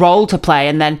have a role to play,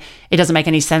 and then it doesn't make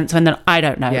any sense when I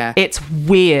don't know. Yeah. It's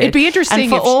weird. It'd be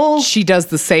interesting if she does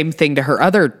the same thing to her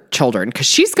other children, because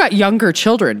she's got younger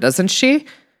children, doesn't she?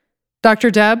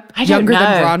 Dr. Deb? Younger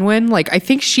than Bronwyn? I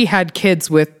think she had kids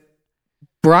with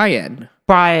Brian.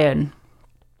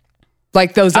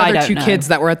 Those other two kids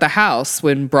that were at the house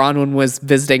when Bronwyn was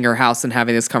visiting her house and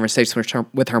having this conversation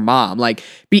with her mom.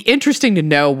 Be interesting to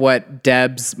know what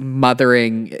Deb's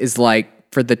mothering is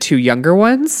like for the two younger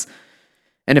ones,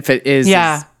 and if it is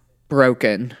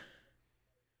broken.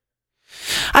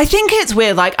 I think it's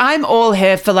weird. I'm all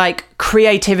here for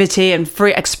creativity and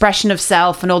free expression of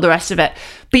self and all the rest of it.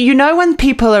 But when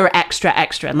people are extra,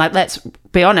 and let's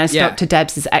be honest, Dr.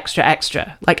 Deb's is extra,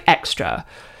 extra.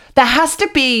 There has to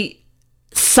be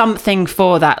something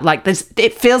for that.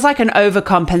 It feels like an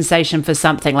overcompensation for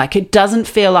something. It doesn't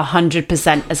feel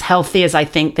 100% as healthy as I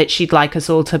think that she'd like us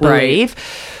all to believe.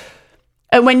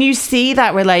 And when you see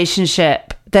that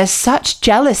relationship, there's such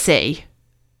jealousy.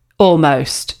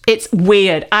 Almost. It's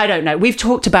weird. I don't know. We've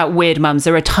talked about weird mums.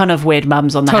 There are a ton of weird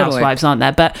mums on the Housewives, aren't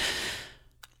there?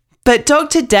 But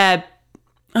Dr. Deb,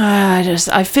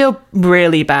 I feel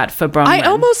really bad for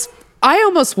Bronwyn. I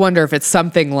almost wonder if it's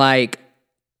something like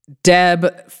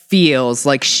Deb feels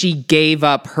like she gave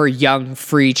up her young,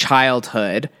 free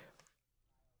childhood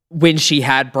when she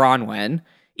had Bronwyn,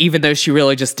 even though she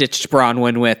really just ditched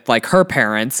Bronwyn with her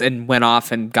parents and went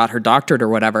off and got her doctorate or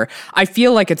whatever. I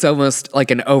feel like it's almost like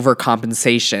an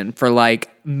overcompensation for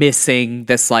missing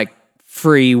this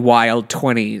free wild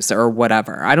 20s or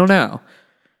whatever. I don't know.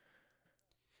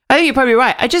 I think you're probably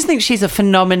right. I just think she's a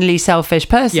phenomenally selfish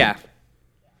person. Yeah.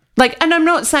 And I'm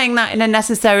not saying that in a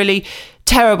necessarily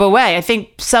terrible way. I think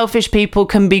selfish people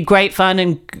can be great fun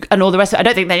and all the rest of it. I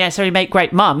don't think they necessarily make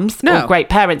great mums or great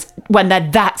parents when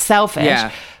they're that selfish.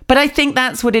 Yeah. But I think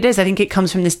that's what it is. I think it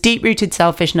comes from this deep-rooted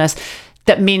selfishness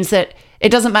that means that it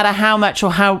doesn't matter how much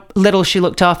or how little she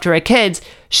looked after her kids,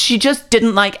 she just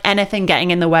didn't like anything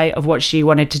getting in the way of what she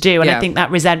wanted to do. And I think that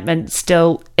resentment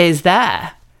still is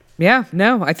there. Yeah,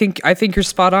 no, I think you're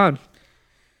spot on.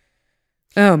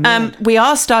 Oh, man. We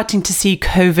are starting to see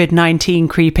COVID-19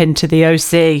 creep into the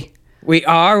OC. We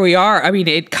are. I mean,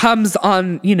 it comes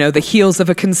on, the heels of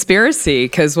a conspiracy,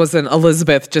 because wasn't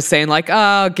Elizabeth just saying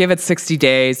give it 60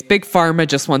 days. Big Pharma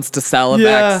just wants to sell a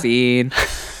vaccine.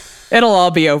 It'll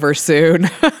all be over soon.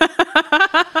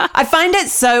 I find it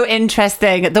so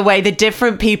interesting the way the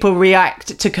different people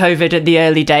react to COVID in the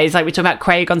early days. We're talking about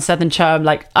Craig on Southern Charm,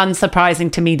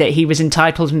 unsurprising to me that he was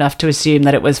entitled enough to assume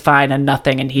that it was fine and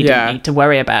nothing and he didn't need to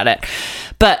worry about it.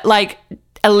 But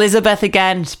Elizabeth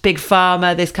again, Big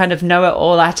Pharma, this kind of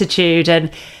know-it-all attitude,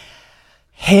 and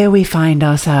here we find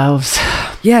ourselves.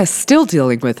 Yes, still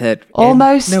dealing with it.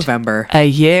 Almost in November. A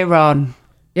year on.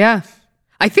 Yeah.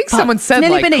 I think someone said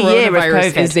been a year of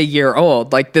coronavirus COVID. is a year old.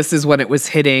 This is when it was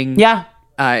hitting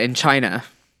in China.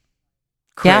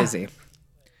 Crazy.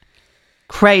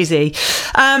 Crazy.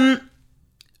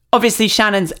 Obviously,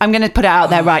 Shannon's, I'm going to put it out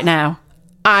there right now.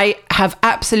 I have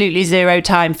absolutely zero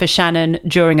time for Shannon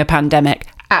during a pandemic.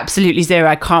 Absolutely zero.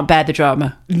 I can't bear the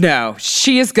drama. No,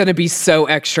 she is going to be so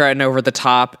extra and over the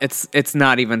top. It's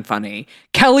not even funny.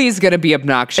 Kelly's going to be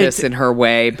obnoxious in her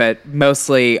way, but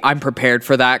mostly I'm prepared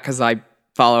for that because I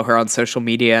follow her on social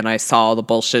media and I saw all the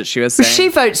bullshit she was saying. She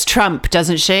votes Trump,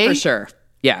 doesn't she? For sure.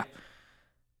 Yeah.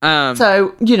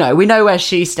 So, we know where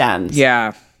she stands.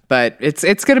 Yeah, but it's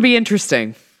going to be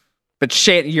interesting. But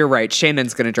you're right.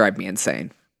 Shannon's going to drive me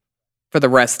insane for the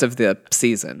rest of the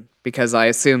season because I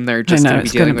assume they're just going to be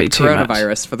dealing with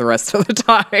coronavirus for the rest of the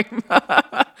time.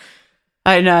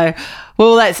 I know.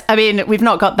 Well, we've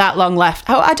not got that long left.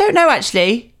 Oh, I don't know,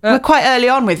 actually. We're quite early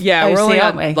on with OC, we're only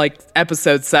aren't on, we?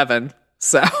 episode 7.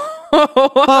 So.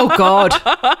 Oh, God.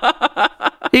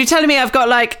 Are you telling me I've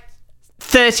got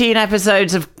 13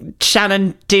 episodes of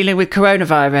Shannon dealing with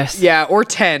coronavirus? Yeah, or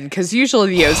 10, because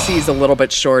usually the OC is a little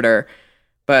bit shorter.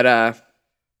 But,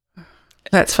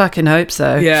 let's fucking hope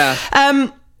so. Yeah.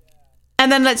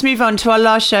 And then let's move on to our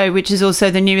last show, which is also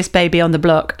the newest baby on the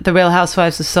block, The Real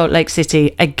Housewives of Salt Lake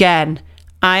City. Again,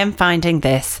 I am finding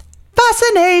this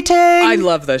fascinating. I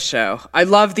love this show. I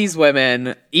love these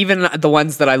women, even the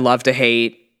ones that I love to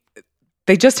hate.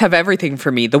 They just have everything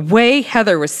for me. The way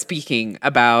Heather was speaking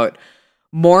about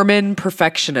Mormon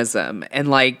perfectionism and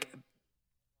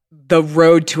the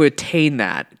road to attain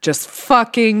that just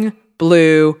fucking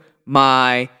blew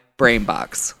my brain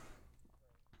box.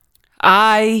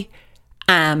 I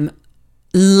am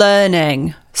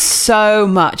learning so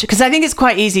much because I think it's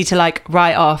quite easy to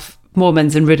write off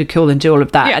Mormons and ridicule and do all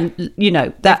of that. Yeah.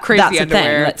 And that crazy that's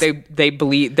underwear. The thing. They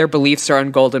believe their beliefs are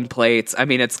on golden plates. I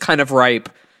mean, it's kind of ripe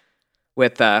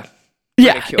with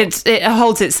ridicule. It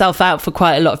holds itself out for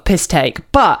quite a lot of piss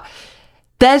take, but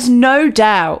there's no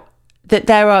doubt that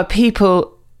there are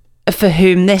people for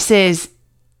whom this is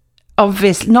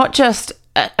obvious, not just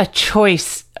a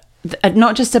choice,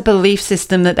 not just a belief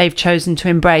system that they've chosen to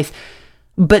embrace,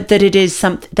 but that it is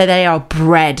something that they are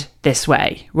bred this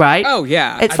way, right? Oh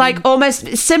yeah, it's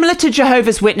almost similar to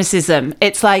Jehovah's Witnessism.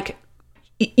 It's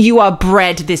you are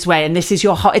bred this way, and this is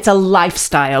it's a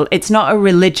lifestyle. It's not a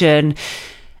religion.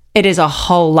 It is a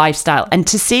whole lifestyle. And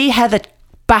to see Heather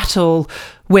battle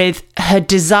with her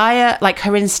desire,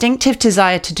 her instinctive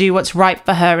desire to do what's right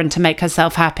for her and to make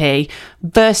herself happy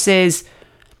versus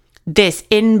this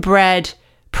inbred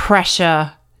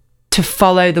pressure to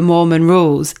follow the Mormon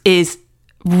rules is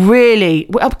really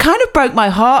kind of broke my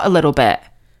heart a little bit.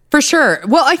 For sure.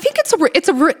 Well, I think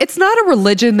it's not a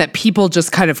religion that people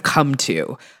just kind of come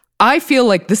to. I feel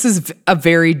like this is a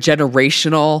very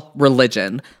generational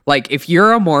religion. If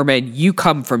you're a Mormon, you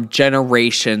come from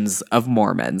generations of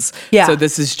Mormons. Yeah. So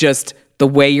this is just the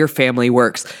way your family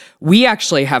works. We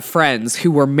actually have friends who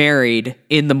were married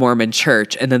in the Mormon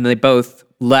church and then they both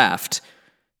left.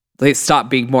 They stopped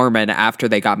being Mormon after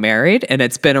they got married, and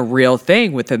it's been a real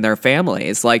thing within their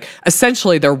families.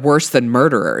 Essentially, they're worse than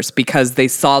murderers because they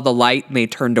saw the light and they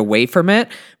turned away from it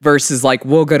versus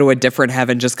we'll go to a different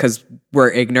heaven just because we're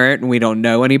ignorant and we don't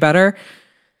know any better.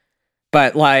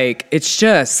 But it's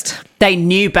just... They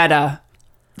knew better.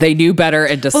 They knew better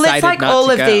and decided not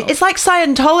to go. It's like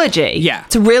Scientology. Yeah.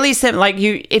 It's really simple.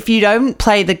 If you don't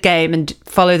play the game and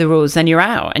follow the rules, then you're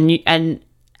out. And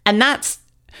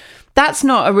that's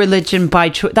not a religion by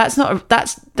choice.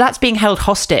 That's being held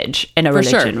hostage in a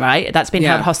religion, right? That's being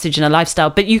held hostage in a lifestyle.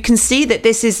 But you can see that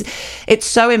it's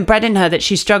so inbred in her that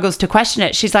she struggles to question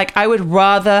it. She's I would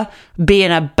rather be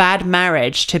in a bad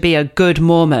marriage to be a good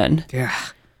Mormon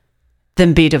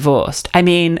than be divorced. I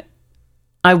mean,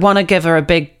 I want to give her a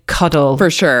big cuddle.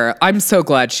 For sure. I'm so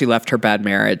glad she left her bad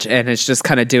marriage and is just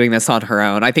kind of doing this on her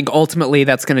own. I think ultimately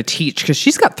that's going to teach, because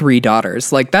she's got 3 daughters,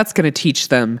 that's going to teach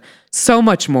them so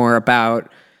much more about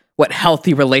what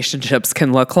healthy relationships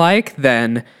can look like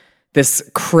than this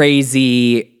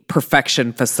crazy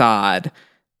perfection facade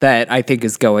that I think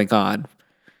is going on.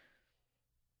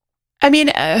 I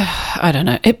mean, I don't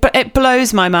know. It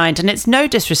blows my mind, and it's no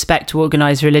disrespect to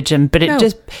organized religion, but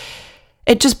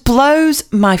it just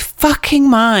blows my fucking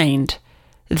mind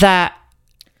that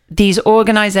these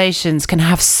organizations can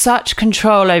have such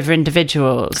control over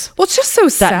individuals. Well, it's just so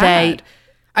sad.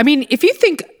 I mean, if you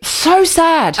think so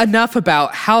sad enough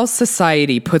about how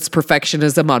society puts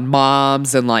perfectionism on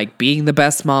moms and being the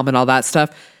best mom and all that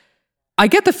stuff, I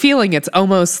get the feeling it's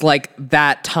almost like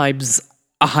that times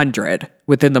 100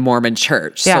 within the Mormon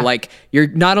church. Yeah. So you're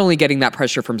not only getting that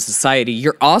pressure from society,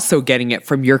 you're also getting it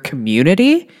from your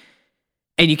community.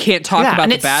 And you can't talk about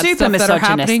the bad stuff that are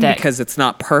happening because it's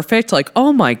not perfect.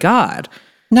 Oh my God.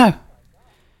 No.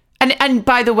 And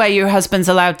by the way, your husband's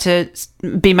allowed to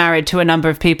be married to a number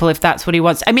of people if that's what he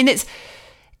wants. I mean, it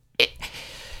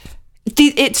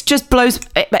just blows.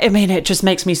 I mean, it just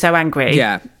makes me so angry.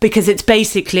 Yeah. Because it's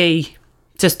basically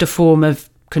just a form of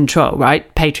control,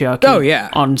 right? Patriarchy. Oh, yeah.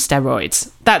 On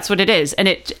steroids. That's what it is. And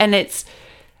it's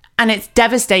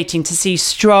devastating to see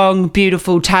strong,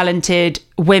 beautiful, talented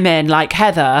women like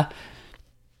Heather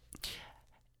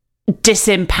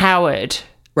disempowered.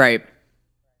 Right.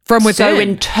 From within. So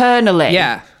internally.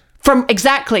 Yeah.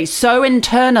 So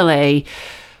internally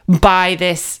by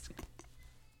this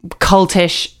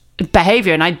cultish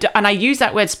behavior. And I use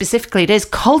that word specifically. It is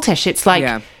cultish. It's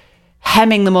like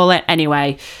hemming them all in.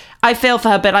 Anyway, I feel for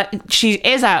her, but she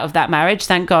is out of that marriage,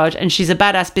 thank God. And she's a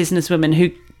badass businesswoman who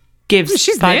gives,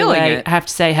 she's by the nailing way, it. I have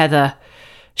to say, Heather,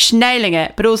 she's nailing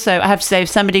it. But also, I have to say, if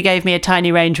somebody gave me a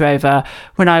tiny Range Rover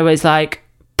when I was like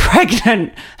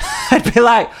pregnant, I'd be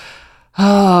like,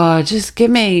 oh, just give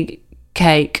me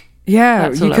cake. Yeah,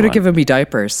 That's you all I could have want. given me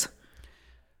diapers.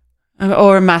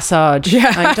 Or a massage.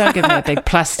 Yeah. Like, don't give me a big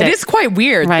plastic. It is quite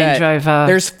weird Range that Rover.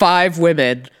 there's 5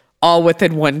 women all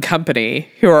within one company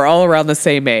who are all around the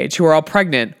same age, who are all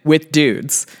pregnant with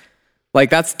dudes. Like,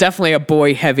 that's definitely a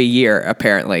boy-heavy year,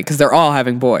 apparently, because they're all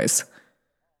having boys.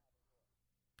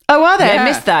 Oh, are they? Yeah. I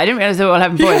missed that. I didn't realize they were all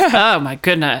having boys. Oh, my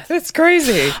goodness. That's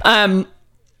crazy. Yeah.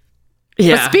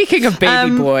 But speaking of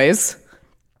baby boys...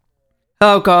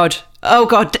 Oh, God.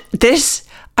 This,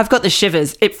 I've got the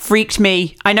shivers. It freaked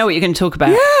me. I know what you're going to talk about.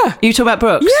 Yeah. You talk about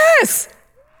Brooks? Yes!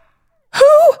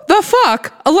 Who the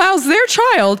fuck allows their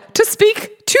child to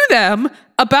speak to them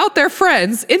about their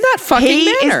friends in that fucking He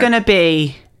manner? is going to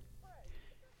be...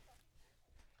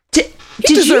 Did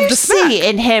deserved you a smack. see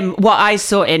in him what I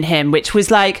saw in him, which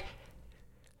was like,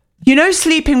 you know,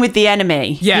 sleeping with the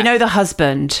enemy? Yeah. You know, the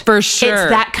husband? For sure. It's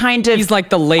that kind of... He's like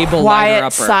the label quiet,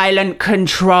 liner-upper. silent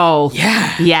control.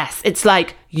 Yeah. Yes. It's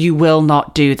like, you will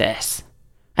not do this.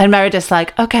 And Meredith's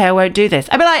like, okay, I won't do this.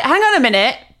 I'd be like, hang on a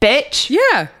minute, bitch.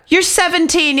 Yeah. You're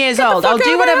 17 years Get the old. fuck I'll out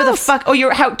do of whatever my the house. fuck. Or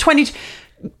you're 20.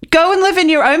 Go and live in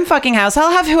your own fucking house.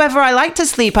 I'll have whoever I like to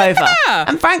sleep over. Yeah.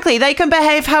 And frankly, they can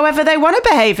behave however they want to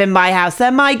behave in my house. They're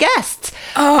my guests.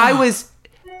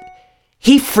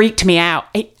 He freaked me out.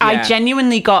 I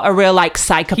genuinely got a real like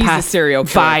psychopath He's a serial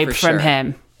killer vibe for from sure.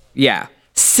 him. Yeah.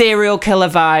 Serial killer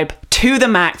vibe to the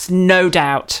max, no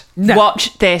doubt. No.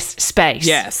 Watch this space.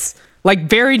 Yes. Like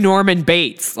very Norman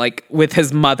Bates, like with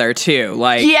his mother too.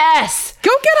 Like, Yes.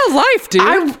 go get a life,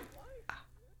 dude.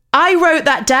 I wrote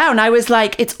that down. I was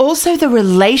like, it's also the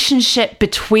relationship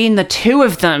between the two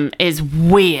of them is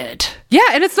weird. Yeah,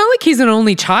 and it's not like he's an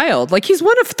only child. Like he's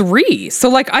one of 3. So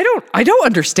like I don't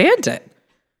understand it.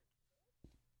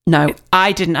 No,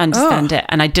 I didn't understand it,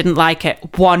 and I didn't like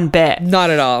it one bit. Not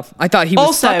at all. I thought he was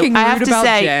Also, fucking I have rude to about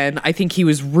say- Jen. I think he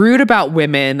was rude about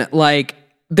women. Like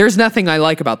there's nothing I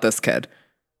like about this kid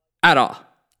at all.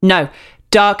 No,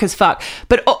 dark as fuck.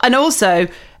 But and also,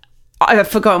 I've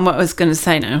forgotten what I was going to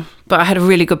say now, but I had a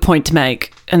really good point to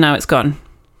make, and now it's gone.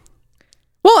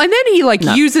 Well, and then he like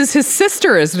uses his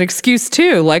sister as an excuse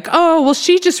too. Like, oh, well,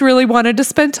 she just really wanted to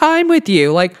spend time with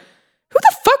you. Like, who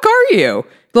the fuck are you,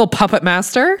 little puppet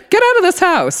master? Get out of this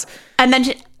house. And then,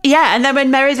 and then when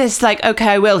Meredith's like, okay,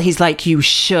 I will, he's like, you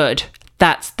should.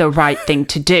 That's the right thing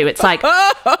to do. It's like,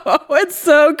 Oh, it's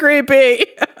so creepy.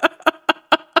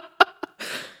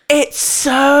 it's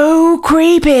so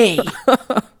creepy.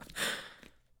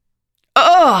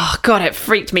 Oh, God, it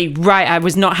freaked me right. I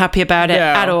was not happy about it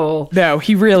at all. No,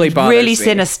 he really bothers Really me.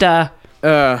 sinister.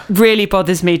 Really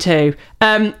bothers me too.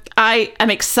 I am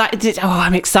excited. Oh,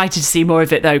 I'm excited to see more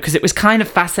of it though, because it was kind of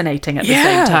fascinating at the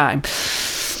same time.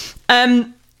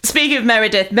 Speaking of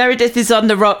Meredith is on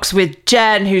the rocks with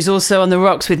Jen, who's also on the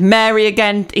rocks with Mary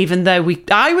again, even though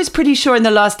I was pretty sure in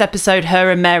the last episode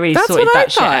her and Mary That's sorted what I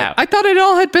that shit thought. out. I thought it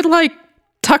all had been like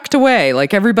tucked away.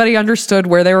 Like everybody understood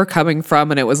where they were coming from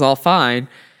and it was all fine.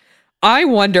 I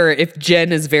wonder if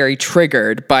Jen is very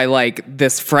triggered by like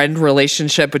this friend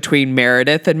relationship between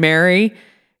Meredith and Mary.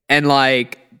 And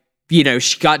like, you know,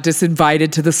 she got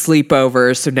disinvited to the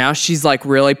sleepover. So now she's like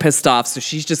really pissed off. So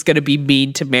she's just going to be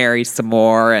mean to Mary some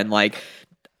more. And like,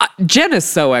 Jen is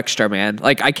so extra, man.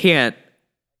 Like I can't.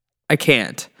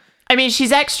 I mean,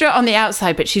 she's extra on the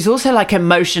outside, but she's also like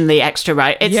emotionally extra,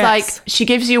 right? It's Yes. like she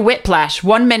gives you whiplash.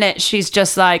 1 minute she's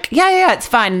just like, yeah, it's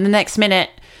fine. And the next minute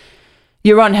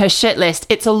you're on her shit list.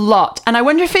 It's a lot. And I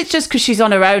wonder if it's just because she's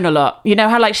on her own a lot. You know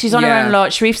how like she's on her own a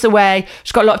lot. Sharif's away.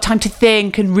 She's got a lot of time to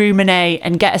think and ruminate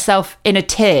and get herself in a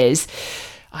tears.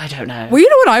 I don't know. Well, you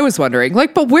know what I was wondering?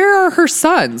 Like, but where are her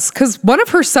sons? Because one of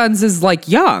her sons is like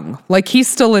young. Like he's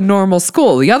still in normal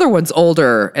school. The other one's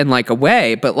older and like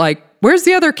away. But like, where's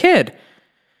the other kid?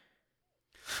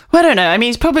 Well, I don't know. I mean,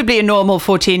 he's probably a normal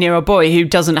 14-year-old boy who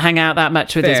doesn't hang out that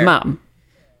much with his Fair. mum.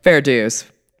 Fair dues.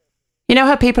 You know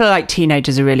how people are like,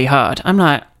 teenagers are really hard? I'm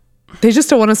like, They just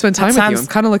don't want to spend time with you. sounds- I'm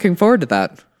kind of looking forward to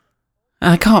that.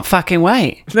 I can't fucking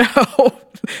wait. No,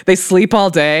 they sleep all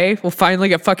day. We'll finally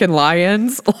get fucking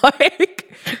lions. Like,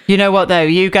 You know what though?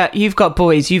 You've got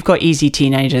boys. You've got easy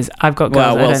teenagers. I've got girls.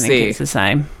 Well, we'll I don't see. think it's the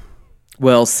same.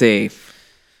 we'll see.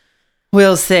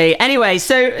 We'll see. Anyway,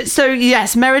 so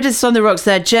yes, Meredith's on the rocks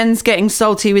there. Jen's getting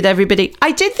salty with everybody.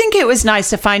 I did think it was nice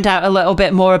to find out a little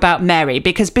bit more about Mary,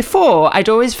 because before I'd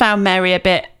always found Mary a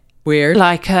bit Weird.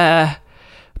 like a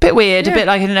bit weird, a bit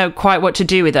like I don't know quite what to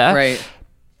do with her. Right.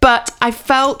 But I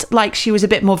felt like she was a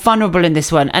bit more vulnerable in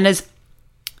this one, and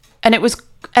it was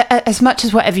as much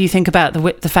as whatever you think about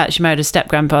the fact that she married a step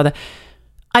grandfather.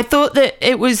 I thought that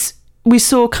we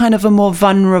saw kind of a more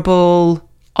vulnerable,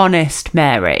 honest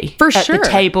Mary For at sure. the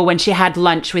table when she had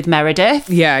lunch with Meredith.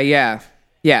 Yeah.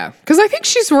 Because I think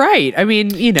she's right. I mean,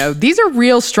 you know, these are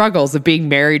real struggles of being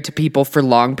married to people for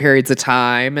long periods of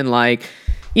time, and like,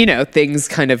 you know, things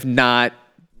kind of not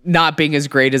being as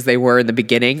great as they were in the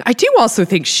beginning. I do also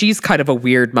think she's kind of a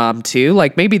weird mom too.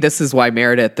 Like, maybe this is why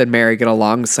Meredith and Mary get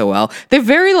along so well. They have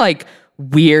very like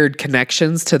weird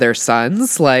connections to their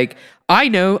sons. Like,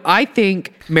 I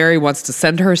think Mary wants to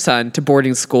send her son to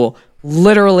boarding school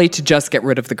literally to just get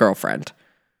rid of the girlfriend.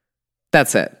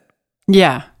 That's it.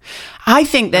 Yeah. I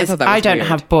think thought that was I don't weird.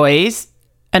 have boys,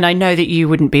 and I know that you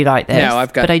wouldn't be like this. No,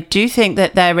 I've got- But I do think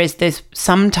that there is this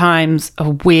sometimes a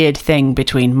weird thing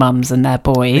between mums and their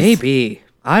boys. Maybe.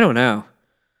 I don't know.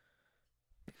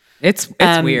 It's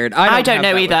weird. I don't have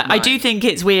know that either. with I do mine. think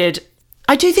it's weird.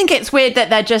 I do think it's weird that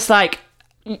they're just like,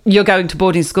 you're going to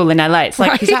boarding school in LA. It's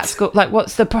like, he's Right. at school. Like,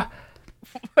 what's the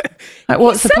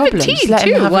what's the problem? 17 Just let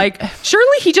him too. have Like,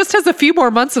 surely he just has a few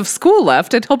more months of school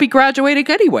left and he'll be graduating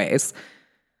anyways.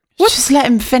 just let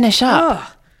him finish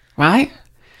up, right?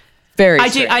 Very I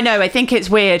strange. know. I think it's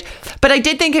weird, but I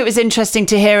did think it was interesting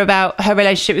to hear about her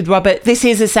relationship with Robert. This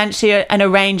is essentially an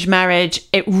arranged marriage.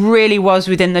 It really was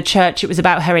within the church. It was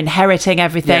about her inheriting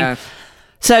everything. Yeah.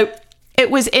 So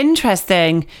it was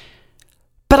interesting,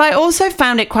 but I also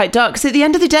found it quite dark because at the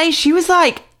end of the day, she was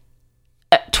like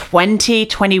 20,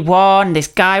 21. This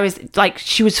guy was like,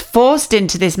 she was forced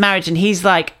into this marriage, and he's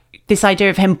like, this idea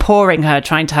of him pouring her,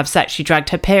 trying to have sex. She dragged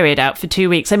her period out for 2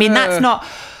 weeks. I mean, that's not...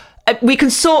 We can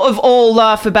sort of all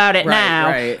laugh about it now,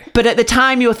 right. but at the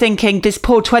time you're thinking this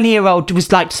poor 20-year-old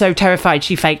was like so terrified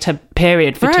she faked her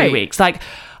period for 2 Right. weeks. Like,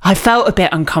 I felt a bit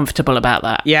uncomfortable about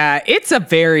that. Yeah, it's a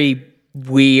very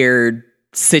weird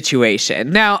situation.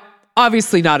 Now,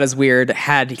 obviously not as weird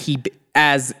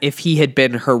as if he had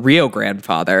been her real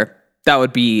grandfather. That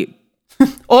would be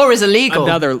Or is illegal.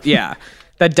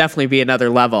 that'd definitely be another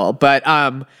level. But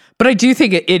I do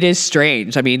think it is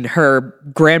strange. I mean, her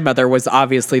grandmother was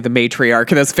obviously the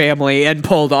matriarch of this family and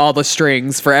pulled all the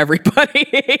strings for everybody.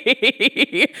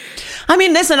 I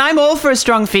mean, listen, I'm all for a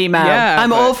strong female. Yeah,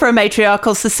 I'm but- all for a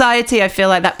matriarchal society. I feel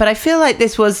like that. But I feel like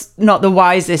this was not the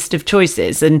wisest of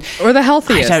choices. And Or the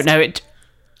healthiest. I don't know.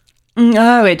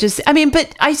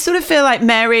 But I sort of feel like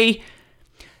Mary,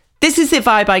 this is the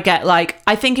vibe I get. Like,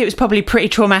 I think it was probably pretty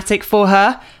traumatic for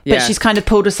her, but Yeah. she's kind of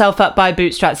pulled herself up by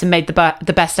bootstraps and made the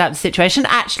best out of the situation.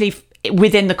 Actually,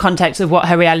 within the context of what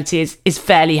her reality is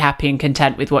fairly happy and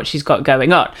content with what she's got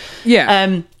going on.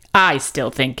 Yeah. I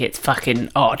still think it's fucking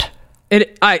odd.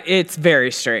 It's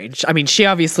very strange. I mean, she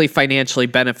obviously financially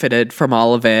benefited from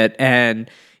all of it, and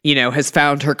you know, has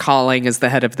found her calling as the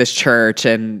head of this church,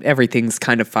 and everything's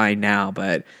kind of fine now.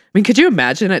 But I mean, could you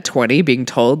imagine at 20 being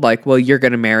told like, well, you're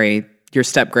going to marry your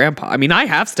step grandpa? I mean, I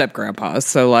have step grandpas,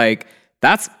 so like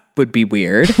that's would be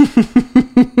weird.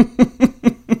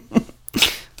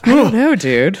 I don't know,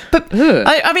 dude. But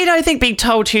I mean, I think being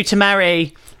told who to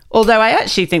marry, although I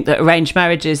actually think that arranged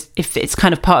marriages, if it's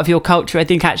kind of part of your culture, I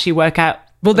think actually work out.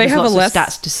 Well, they there's have a lots less-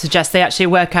 of stats to suggest they actually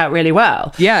work out really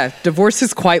well. Yeah, divorce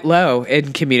is quite low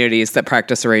in communities that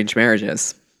practice arranged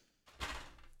marriages.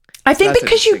 I think That's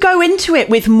because you go into it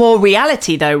with more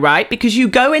reality, though, right? Because you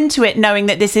go into it knowing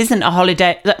that this isn't a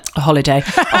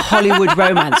Hollywood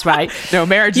romance, right? No,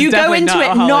 marriage is You go definitely into not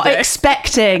it a not holiday.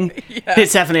 expecting.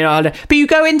 It's definitely not a holiday. But you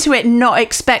go into it not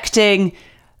expecting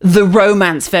the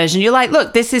romance version. You're like,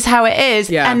 look, this is how it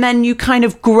is. Yeah. And then you kind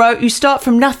of grow. You start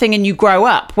from nothing and you grow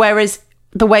up. Whereas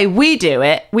the way we do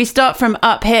it, we start from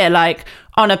up here, like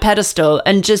on a pedestal,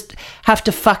 and just have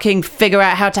to fucking figure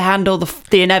out how to handle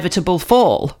the inevitable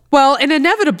fall. Well, and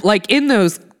inevitable, like in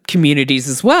those communities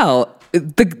as well,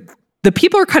 the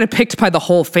people are kind of picked by the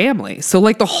whole family. So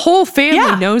like the whole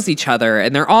family knows each other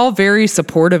and they're all very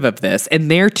supportive of this and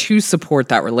they're to support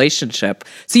that relationship.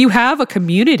 So you have a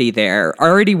community there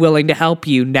already willing to help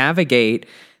you navigate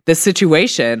the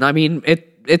situation. I mean,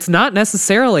 it's not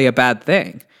necessarily a bad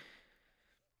thing.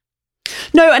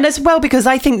 No, and as well, because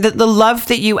I think that the love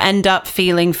that you end up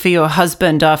feeling for your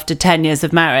husband after 10 years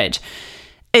of marriage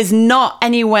is not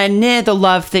anywhere near the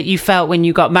love that you felt when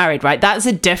you got married, right? That's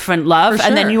a different love. For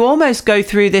And then sure. you almost go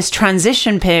through this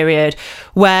transition period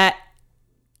where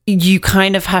you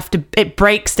kind of have to, it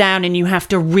breaks down and you have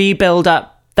to rebuild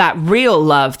up that real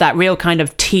love, that real kind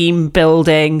of team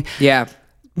building Yeah.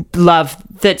 love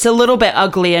that's a little bit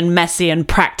ugly and messy and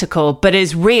practical, but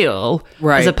is real,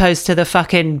 Right. as opposed to the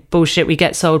fucking bullshit we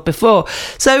get sold before.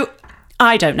 So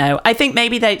I don't know. I think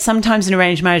maybe sometimes an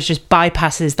arranged marriage just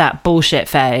bypasses that bullshit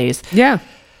phase. Yeah.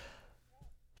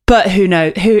 But who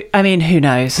knows? Who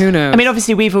knows? Who knows? I mean,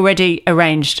 obviously we've already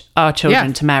arranged our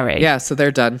children to marry. Yeah, so they're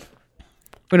done.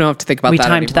 We don't have to think about We that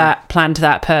timed anymore. that, planned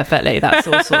that perfectly. That's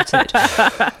all sorted.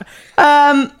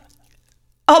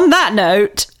 On that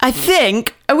note, I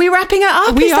think, are we wrapping it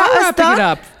up? We Is that are us wrapping done? it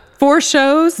up. 4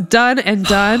 shows done and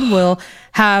done. We'll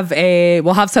have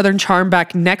Southern Charm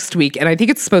back next week, and I think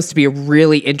it's supposed to be a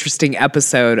really interesting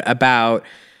episode about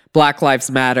Black Lives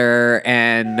Matter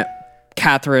and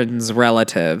Catherine's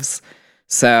relatives.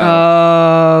 So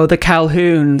Oh, the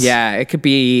Calhouns. yeah, it could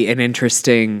be an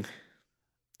interesting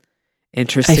I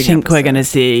think we're episode. going to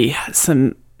see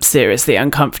some seriously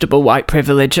uncomfortable white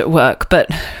privilege at work, but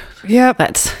Yep,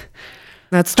 that's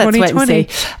that's wait and 2020.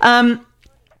 see.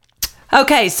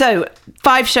 Okay, so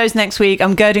 5 shows next week.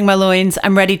 I'm girding my loins.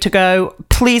 I'm ready to go.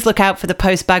 Please look out for the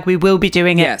post bag. We will be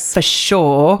doing it Yes. for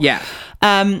sure. Yeah.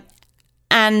 In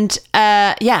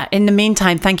the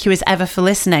meantime, thank you as ever for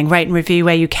listening. Rate and review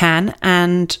where you can,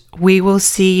 and we will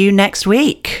see you next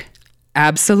week.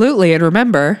 Absolutely. And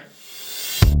remember,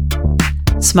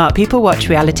 Smart people watch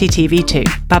reality TV too.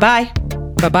 Bye-bye.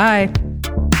 bye-bye.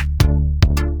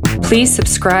 Please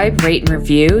subscribe, rate, and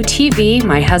review TV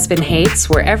My Husband Hates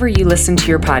wherever you listen to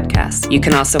your podcast. You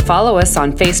can also follow us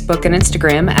on Facebook and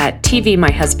Instagram at TV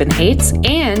My Husband Hates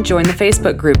and join the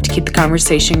Facebook group to keep the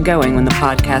conversation going when the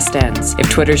podcast ends. If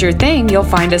Twitter's your thing, you'll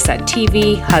find us at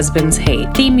TV Husbands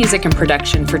Hate. Theme music and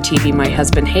production for TV My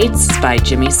Husband Hates is by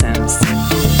Jimmy Sims.